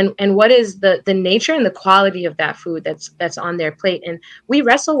 and what is the nature and the quality of that food that's on their plate. And we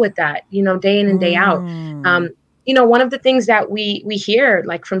wrestle with that, you know, day in and day out. You know, one of the things that we hear,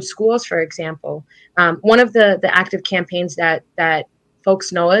 like from schools, for example, one of the active campaigns that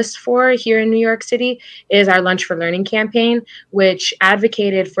folks know us for here in New York City is our Lunch for Learning campaign, which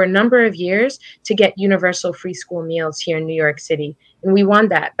advocated for a number of years to get universal free school meals here in New York City. And we won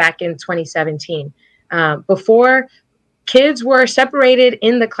that back in 2017. Before, kids were separated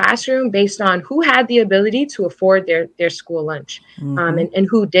in the classroom based on who had the ability to afford their school lunch, and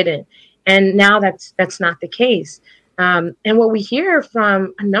who didn't. And now that's not the case. And what we hear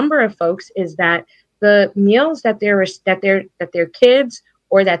from a number of folks is that the meals that their kids,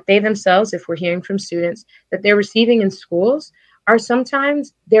 or that they themselves, if we're hearing from students, that they're receiving in schools are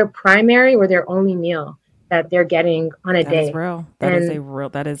sometimes their primary or their only meal that they're getting on a day. That is real.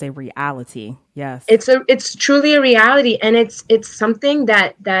 That is a reality. Yes. It's truly a reality. And it's something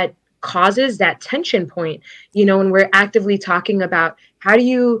that causes that tension point, you know, when we're actively talking about how do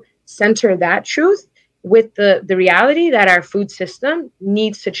you center that truth with the reality that our food system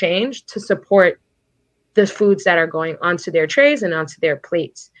needs to change to support the foods that are going onto their trays and onto their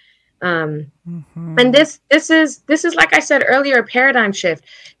plates. And this is, like I said earlier, a paradigm shift.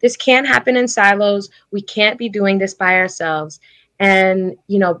 This can't happen in silos. We can't be doing this by ourselves. And,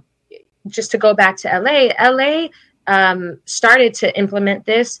 you know, just to go back to LA, started to implement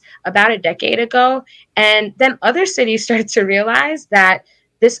this about a decade ago. And then other cities started to realize that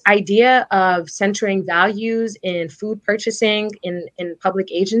this idea of centering values in food purchasing in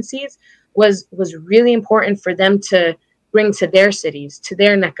public agencies was really important for them to bring to their cities, to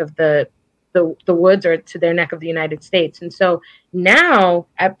their neck of the woods, or to their neck of the United States. And so now,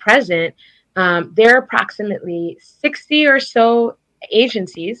 at present, there are approximately 60 or so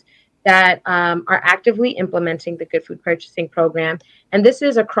agencies that are actively implementing the Good Food Purchasing Program. And this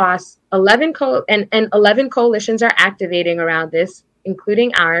is across 11 coalitions are activating around this,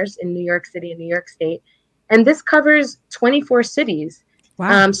 including ours in New York City and New York State. And this covers 24 cities.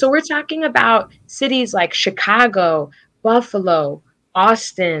 Wow. So we're talking about cities like Chicago, Buffalo,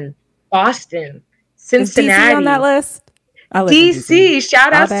 Austin, Boston, Cincinnati. Is DC on that list? DC,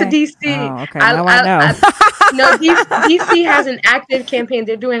 shout outs to DC. Oh, okay. Now I know. No, DC has an active campaign.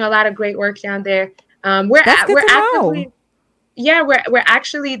 They're doing a lot of great work down there. We're actively, yeah, we're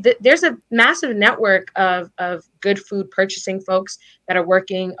actually there's a massive network of good food purchasing folks that are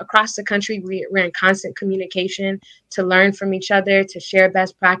working across the country. We're in constant communication to learn from each other, to share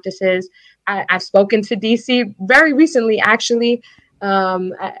best practices. I've spoken to DC very recently, actually.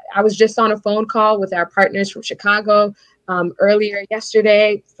 I was just on a phone call with our partners from Chicago earlier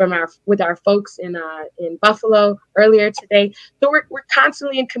yesterday, with our folks in Buffalo earlier today. So we're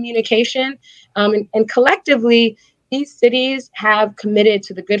constantly in communication, and collectively, these cities have committed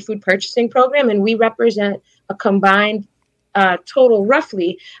to the Good Food Purchasing Program, and we represent a combined total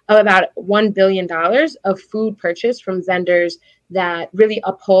roughly of about $1 billion of food purchase from vendors that really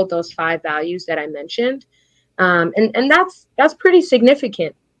uphold those 5 values that I mentioned. And that's pretty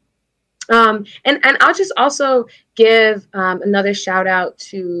significant. And I'll just also give another shout out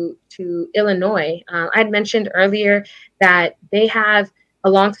to Illinois. I'd mentioned earlier that they have,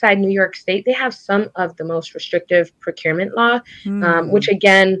 alongside New York State, they have some of the most restrictive procurement law, which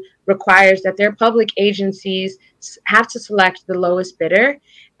again requires that their public agencies have to select the lowest bidder.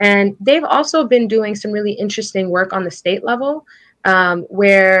 And they've also been doing some really interesting work on the state level,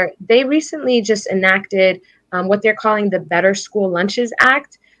 where they recently just enacted what they're calling the Better School Lunches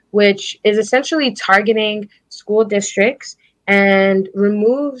Act, which is essentially targeting school districts and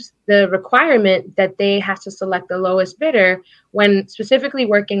removes the requirement that they have to select the lowest bidder when specifically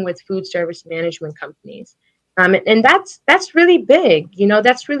working with food service management companies. And that's really big,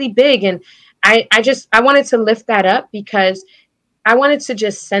 that's really big. And I wanted to lift that up because I wanted to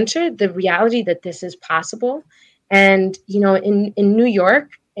just center the reality that this is possible. And, in New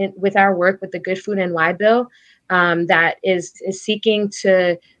York, with our work with the Good Food NY bill, that is seeking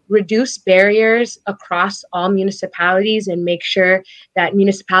to reduce barriers across all municipalities and make sure that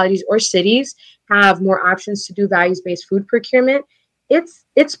municipalities or cities have more options to do values-based food procurement.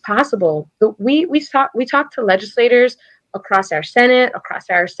 It's possible. But we talk to legislators across our Senate, across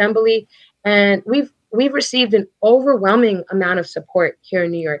our Assembly, and we've received an overwhelming amount of support here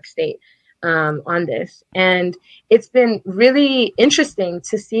in New York State on this. And it's been really interesting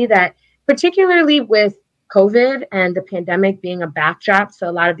to see that, particularly with COVID and the pandemic being a backdrop to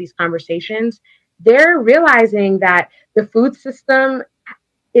a lot of these conversations, they're realizing that the food system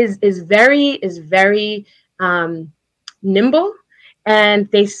is very nimble, and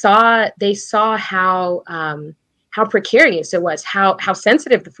they saw how precarious it was, how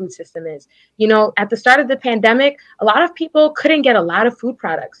sensitive the food system is. At the start of the pandemic, a lot of people couldn't get a lot of food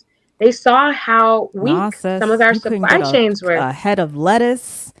products. They saw how weak some of our supply chains were. A head of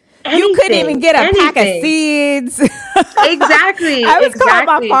lettuce. You couldn't even get a pack of seeds. Exactly. I was calling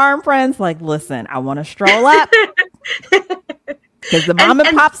my farm friends like, listen, I want to stroll up because the mom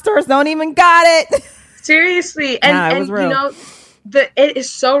and pop stores don't even got it. Seriously. And it is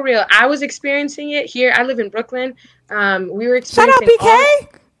so real. I was experiencing it here. I live in Brooklyn. We were experiencing Shout out,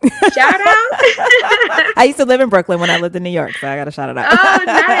 BK. Shout out. I used to live in Brooklyn when I lived in New York, so I got to shout it out.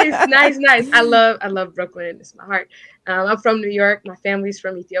 Oh, nice. I love Brooklyn. It's my heart. I'm from New York. My family's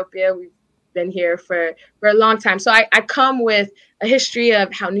from Ethiopia. We've been here for a long time. So I come with a history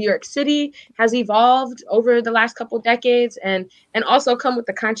of how New York City has evolved over the last couple of decades, and also come with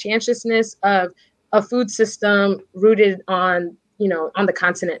the conscientiousness of a food system rooted on the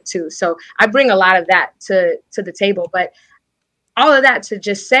continent too. So I bring a lot of that to the table. But all of that to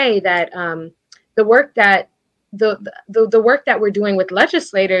just say that the work that the work that we're doing with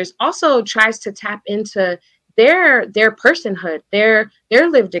legislators also tries to tap into their personhood, their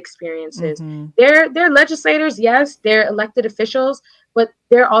lived experiences. Mm-hmm. They're legislators, yes, they're elected officials, but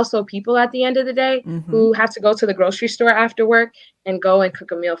they're also people at the end of the day who have to go to the grocery store after work and go and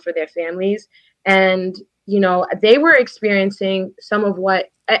cook a meal for their families. And they were experiencing some of what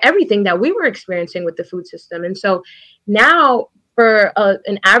everything that we were experiencing with the food system. And so now for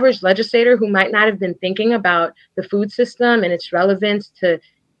an average legislator who might not have been thinking about the food system and its relevance to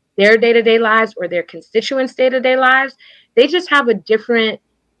their day-to-day lives or their constituents' day-to-day lives, they just have a different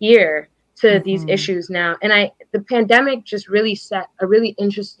ear to these issues now. And the pandemic just really set a really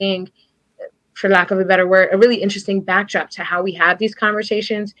interesting, for lack of a better word, a really interesting backdrop to how we have these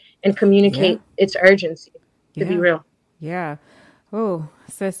conversations and communicate its urgency, to be real. Yeah. Oh,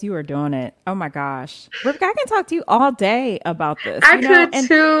 sis, you are doing it. Oh my gosh. Rebecca, I can talk to you all day about this. I could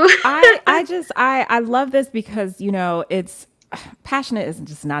too. I love this because, it's passionate is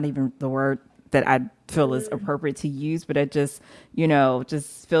just not even the word that I feel is appropriate to use, but it just,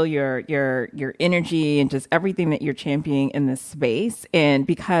 just feel your energy and just everything that you're championing in this space. And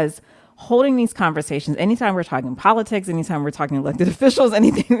because holding these conversations, anytime we're talking politics, anytime we're talking elected officials,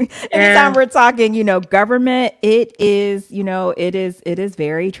 anytime we're talking, government, it is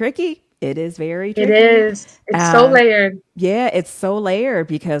very tricky. It is very tricky. It is. It's so layered. Yeah, it's so layered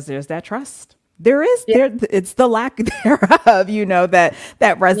because there's that trust. It's the lack thereof,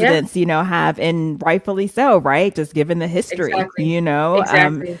 that residents, have, and rightfully so, right? Just given the history,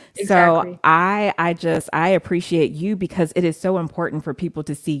 Exactly. So I appreciate you because it is so important for people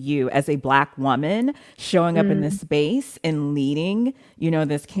to see you as a Black woman showing up in this space and leading,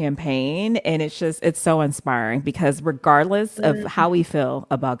 this campaign. And it's so inspiring because regardless of how we feel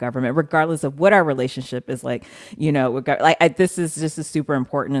about government, regardless of what our relationship is like, this is just super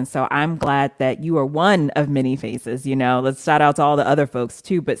important. And so I'm glad that you are one of many faces, let's shout out to all the other folks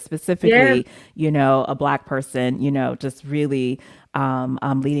too, but specifically, a Black person, just really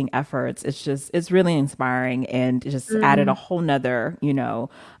leading efforts. It's really inspiring and just added a whole nother,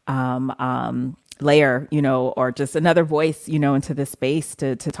 layer, or just another voice, into this space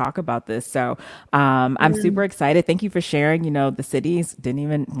to talk about this. So I'm super excited. Thank you for sharing, the cities.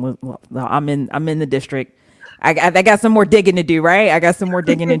 I'm in the district. I got some more digging to do, right? I got some more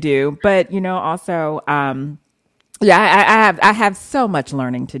digging to do, but also, I have so much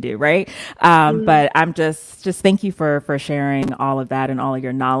learning to do, right? But I'm just thank you for sharing all of that and all of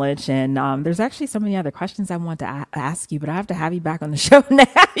your knowledge. And there's actually so many other questions I want to ask you, but I have to have you back on the show now.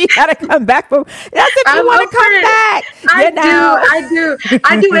 You got to come back. But that's if you want to come back. I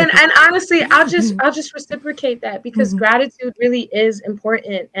do. And honestly, I'll just reciprocate that because gratitude really is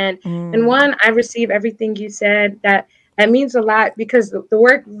important. And one, I receive everything you said that means a lot because the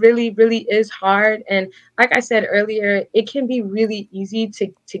work really, really is hard. And like I said earlier, it can be really easy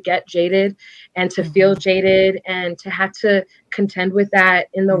to get jaded and to feel jaded and to have to contend with that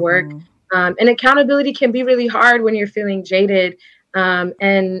in the work. And accountability can be really hard when you're feeling jaded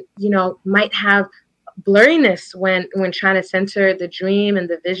and, might have blurriness when trying to center the dream and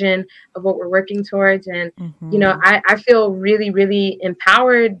the vision of what we're working towards. And, I feel really, really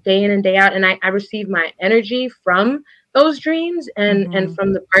empowered day in and day out. And I receive my energy from those dreams and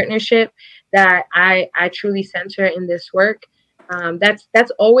from the partnership that I truly center in this work.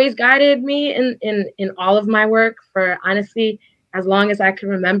 That's always guided me in all of my work for honestly, as long as I can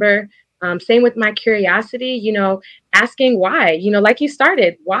remember. Same with my curiosity, asking why, like you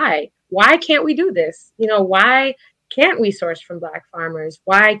started, why can't we do this? Why can't we source from Black farmers?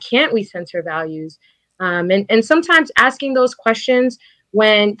 Why can't we center values? And sometimes asking those questions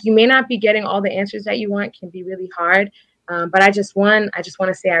when you may not be getting all the answers that you want can be really hard. But I just want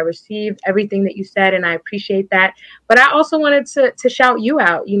to say I received everything that you said and I appreciate that. But I also wanted to shout you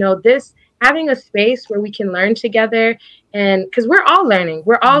out, this having a space where we can learn together and because we're all learning,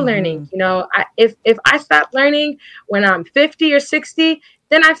 if I stop learning when I'm 50 or 60,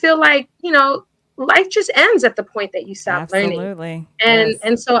 then I feel like, life just ends at the point that you stop learning.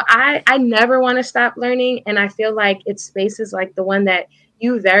 And so I never want to stop learning. And I feel like it's spaces like the one that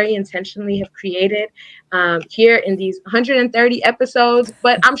you very intentionally have created here in these 130 episodes,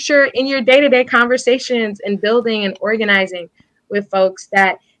 but I'm sure in your day-to-day conversations and building and organizing with folks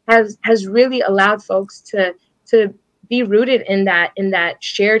that has really allowed folks to be rooted in that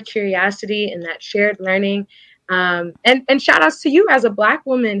shared curiosity and that shared learning. And shout outs to you as a Black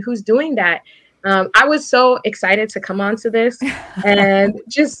woman who's doing that. I was so excited to come onto this and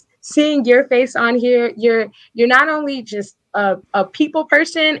just seeing your face on here. You're not only just a people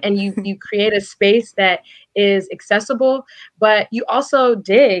person and you create a space that is accessible, but you also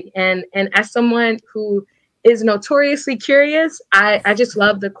dig. And as someone who is notoriously curious, I just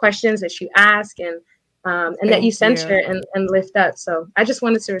love the questions that you ask and that you center and lift up. So I just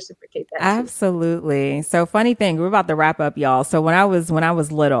wanted to reciprocate that. Absolutely. So funny thing, we're about to wrap up, y'all. So when I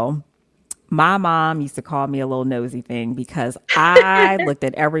was little, My mom used to call me a little nosy thing because I looked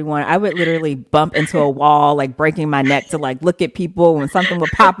at everyone. I would literally bump into a wall, like breaking my neck to like look at people when something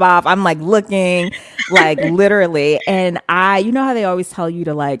would pop off. I'm like looking, like literally. And you know how they always tell you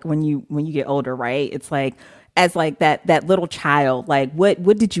to like when you get older, right? It's like as like that little child, like what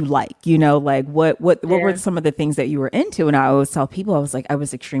did you like? You know, like what were Yeah. some of the things that you were into? And I always tell people, I was like, I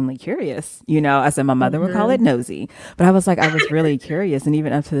was extremely curious. You know, I said my mother would call Hmm. it nosy, but I was like, I was really curious. And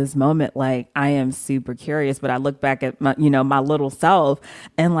even up to this moment, like I am super curious. But I look back at my, you know, my little self,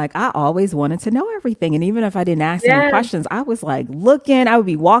 and like I always wanted to know everything. And even if I didn't ask any Yeah. questions, I was like looking. I would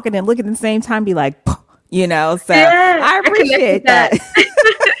be walking and looking at the same time, be like, you know. So Yeah. I I connect with appreciate that. that.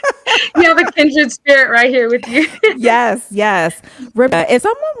 You have a kindred spirit right here with you. Yes, yes. If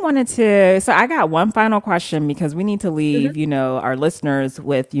someone wanted to, so I got one final question because we need to Mhm. leave, you know, our listeners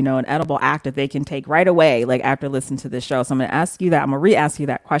with, you know, an edible act that they can take right away, like after listening to this show. So I'm going to ask you that. I'm going to re-ask you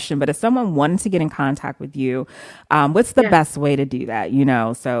that question. But if someone wanted to get in contact with you, what's the Yeah. best way to do that? You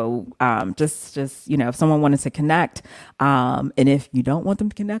know, so just you know, if someone wanted to connect, and if you don't want them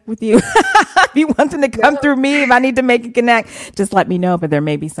to connect with you, if you want them to come No. through me, if I need to make a connect, just let me know. But there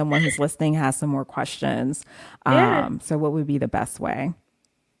may be someone who's listening has some more questions. Yeah. So what would be the best way?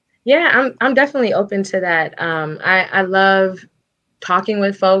 Yeah, I'm definitely open to that. I love talking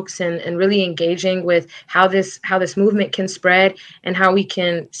with folks and really engaging with how this movement can spread and how we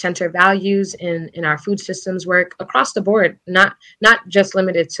can center values in our food systems work across the board, not just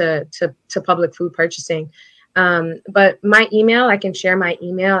limited to public food purchasing. But my email, I can share my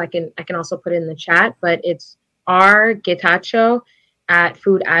email. I can also put it in the chat, but it's rgetacho at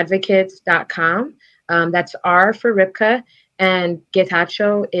foodadvocates.com. That's R for Ripka, and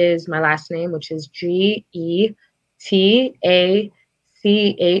Getachew is my last name, which is GETACHEW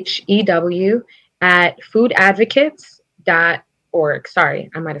at foodadvocates.org. Sorry,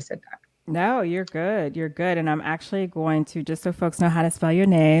 I might have said that. No, you're good. You're good. And I'm actually going to, just so folks know how to spell your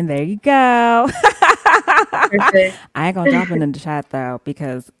name, there you go. Perfect. I ain't gonna drop it in the chat though,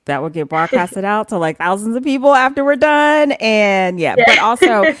 because that will get broadcasted out to like thousands of people after we're done. And yeah, but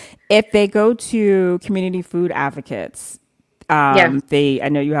also Yeah. if they go to Community Food Advocates, Yeah. I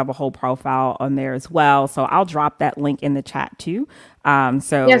know you have a whole profile on there as well. So I'll drop that link in the chat too.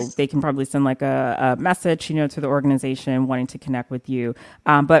 So Yes. they can probably send like a message, you know, to the organization wanting to connect with you.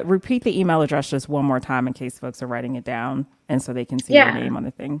 But repeat the email address just one more time in case folks are writing it down and so they can see your Yeah. name on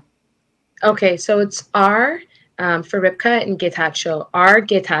the thing. Okay. So it's R for Ripka and Getachew. R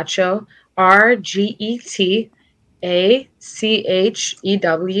Getachew. RGETACHEW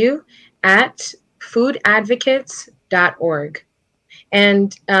at foodadvocates.org.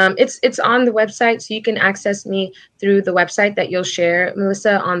 And it's on the website, so you can access me through the website that you'll share,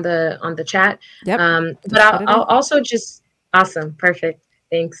 Melissa, on the chat. Yep. But Just put I'll, it I'll in. also just awesome, perfect,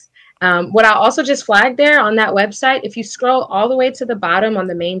 thanks. What I'll also just flag there on that website, if you scroll all the way to the bottom on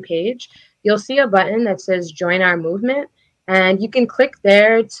the main page, you'll see a button that says "Join Our Movement," and you can click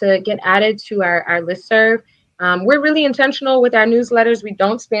there to get added to our listserv. We're really intentional with our newsletters. We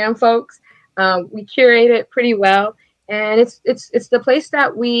don't spam folks. We curate it pretty well, and it's the place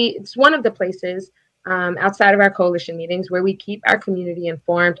that it's one of the places outside of our coalition meetings where we keep our community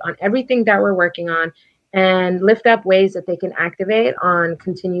informed on everything that we're working on and lift up ways that they can activate on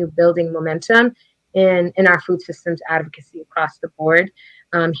continue building momentum in our food systems advocacy across the board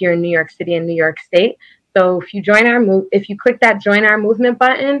here in New York City and New York State. So if you click that join our movement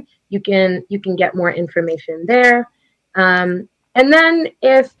button, you can get more information there. And then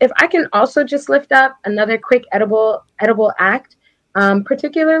if I can also just lift up another quick edible act,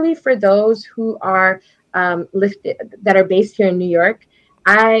 particularly for those who are listed that are based here in New York,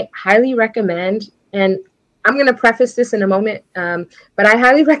 I highly recommend, and I'm going to preface this in a moment, but I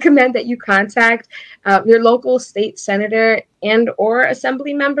highly recommend that you contact your local state senator and or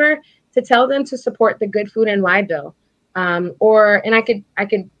assembly member to tell them to support the Good Food NY bill. And I could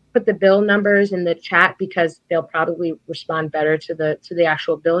put the bill numbers in the chat because they'll probably respond better to the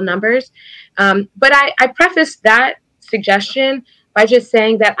actual bill numbers. But I preface that suggestion by just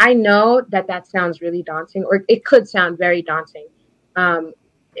saying that I know that sounds really daunting, or it could sound very daunting. Um,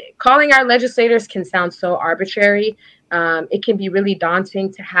 Calling our legislators can sound so arbitrary. It can be really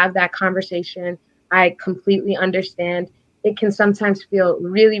daunting to have that conversation. I completely understand. It can sometimes feel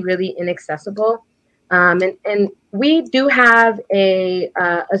really, really inaccessible. And we do have a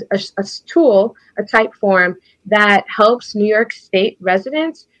tool, a type form that helps New York State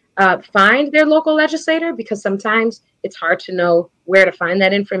residents find their local legislator, because sometimes it's hard to know where to find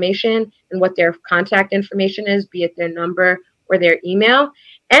that information and what their contact information is, be it their number or their email.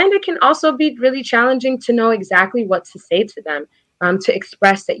 And it can also be really challenging to know exactly what to say to them, to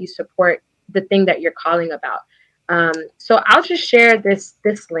express that you support the thing that you're calling about. So I'll just share this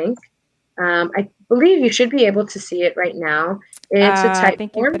link. I believe you should be able to see it right now. It's a I type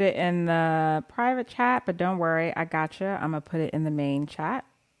think you form. put it in the private chat, but don't worry, I gotcha. I'm gonna put it in the main chat.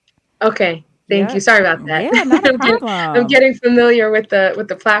 Okay, thank you. Yep. Sorry about that. Yeah, not a I'm problem. getting familiar with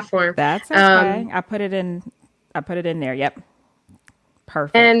the platform. That's okay. I put it in. I put it in there. Yep.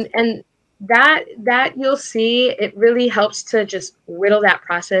 Perfect. And that you'll see, it really helps to just whittle that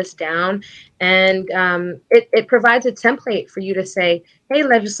process down, and it provides a template for you to say, hey,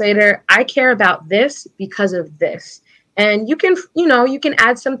 legislator, I care about this because of this. And you can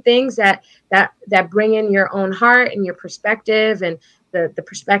add some things that bring in your own heart and your perspective, and the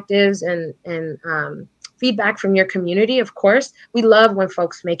perspectives and feedback from your community. Of course, we love when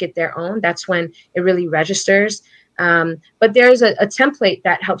folks make it their own. That's when it really registers. But there's a template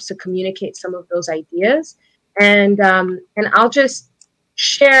that helps to communicate some of those ideas, and I'll just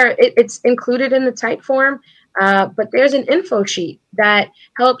share it. It's included in the type form, but there's an info sheet that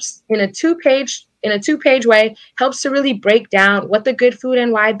helps in a two-page way, helps to really break down what the Good Food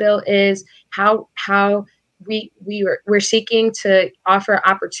NY bill is, how we're seeking to offer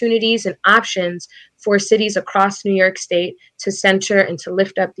opportunities and options for cities across New York State to center and to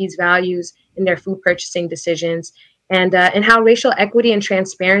lift up these values in their food purchasing decisions, and how racial equity and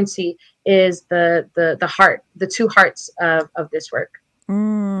transparency is the heart, the two hearts of this work.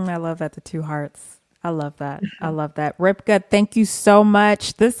 I love that. The two hearts. I love that. I love that. Ripka, thank you so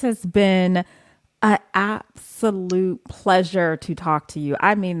much. This has been an absolute pleasure to talk to you.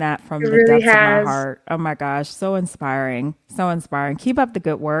 I mean that from the really depths of my has. heart. Oh my gosh, so inspiring. So inspiring. Keep up the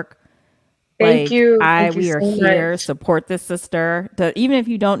good work. Thank you. We are here. Much. Support this sister. Even if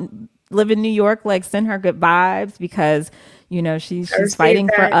you don't live in New York, like, send her good vibes, because she's fighting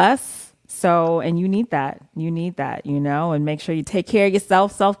for us. So, and you need that, and make sure you take care of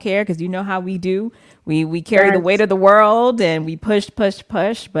yourself, self-care, because you know how we do. We carry the weight of the world, and we push.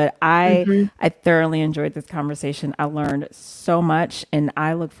 But I thoroughly enjoyed this conversation. I learned so much, and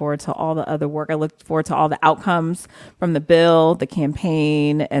I look forward to all the other work. I look forward to all the outcomes from the bill, the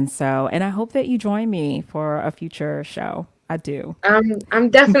campaign. And I hope that you join me for a future show. I do. I'm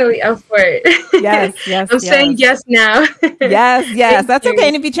definitely up for it. Yes. I'm saying yes now. Yes. That's okay.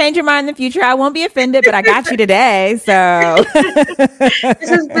 And if you change your mind in the future, I won't be offended, but I got you today. So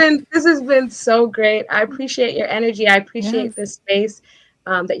this has been so great. I appreciate your energy. I appreciate this space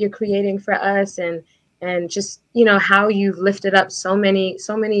that you're creating for us, and just, how you've lifted up so many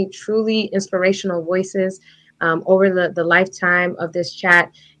truly inspirational voices over the lifetime of this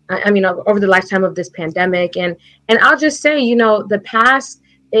chat. Over the lifetime of this pandemic. And I'll just say, the past,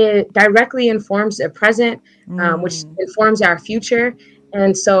 it directly informs the present, which informs our future.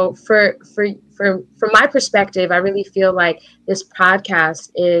 And so from my perspective, I really feel like this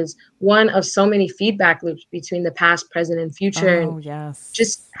podcast is one of so many feedback loops between the past, present, and future. Oh, yes.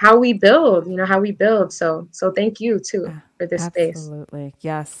 Just how we build, So thank you too for this space. Absolutely.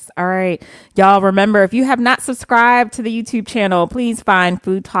 Yes. All right. Y'all, remember, if you have not subscribed to the YouTube channel, please find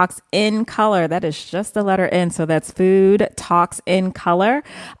Food Talks in Color. That is just the letter N. So that's Food Talks in Color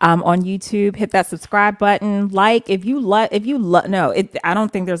on YouTube. Hit that subscribe button. Like, I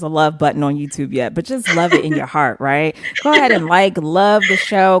don't think there's a love button on YouTube yet, but just love it in your heart, right? Go ahead and love the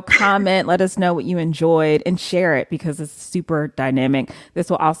show, comment, let us know what you enjoyed, and share it, because it's super dynamic. This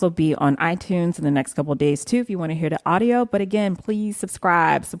will also be on iTunes in the next couple of days too, if you want to hear the audio. But again, please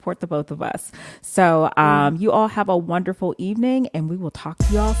subscribe, support the both of us. So you all have a wonderful evening, and we will talk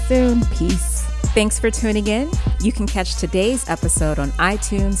to you all soon. Peace. Thanks for tuning in. You can catch today's episode on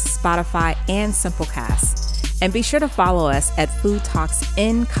iTunes, Spotify, and Simplecast. And be sure to follow us at Food Talks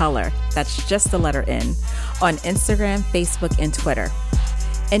in Color. That's just the letter N, on Instagram, Facebook, and Twitter.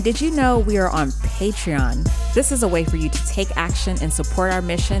 And did you know we are on Patreon? This is a way for you to take action and support our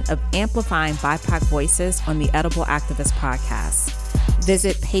mission of amplifying BIPOC voices on the Edible Activist podcast.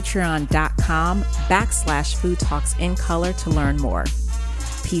 Visit patreon.com/Food Talks in Color to learn more.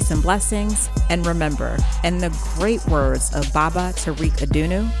 Peace and blessings. And remember, in the great words of Baba Tariq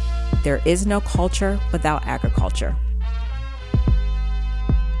Adunu, there is no culture without agriculture.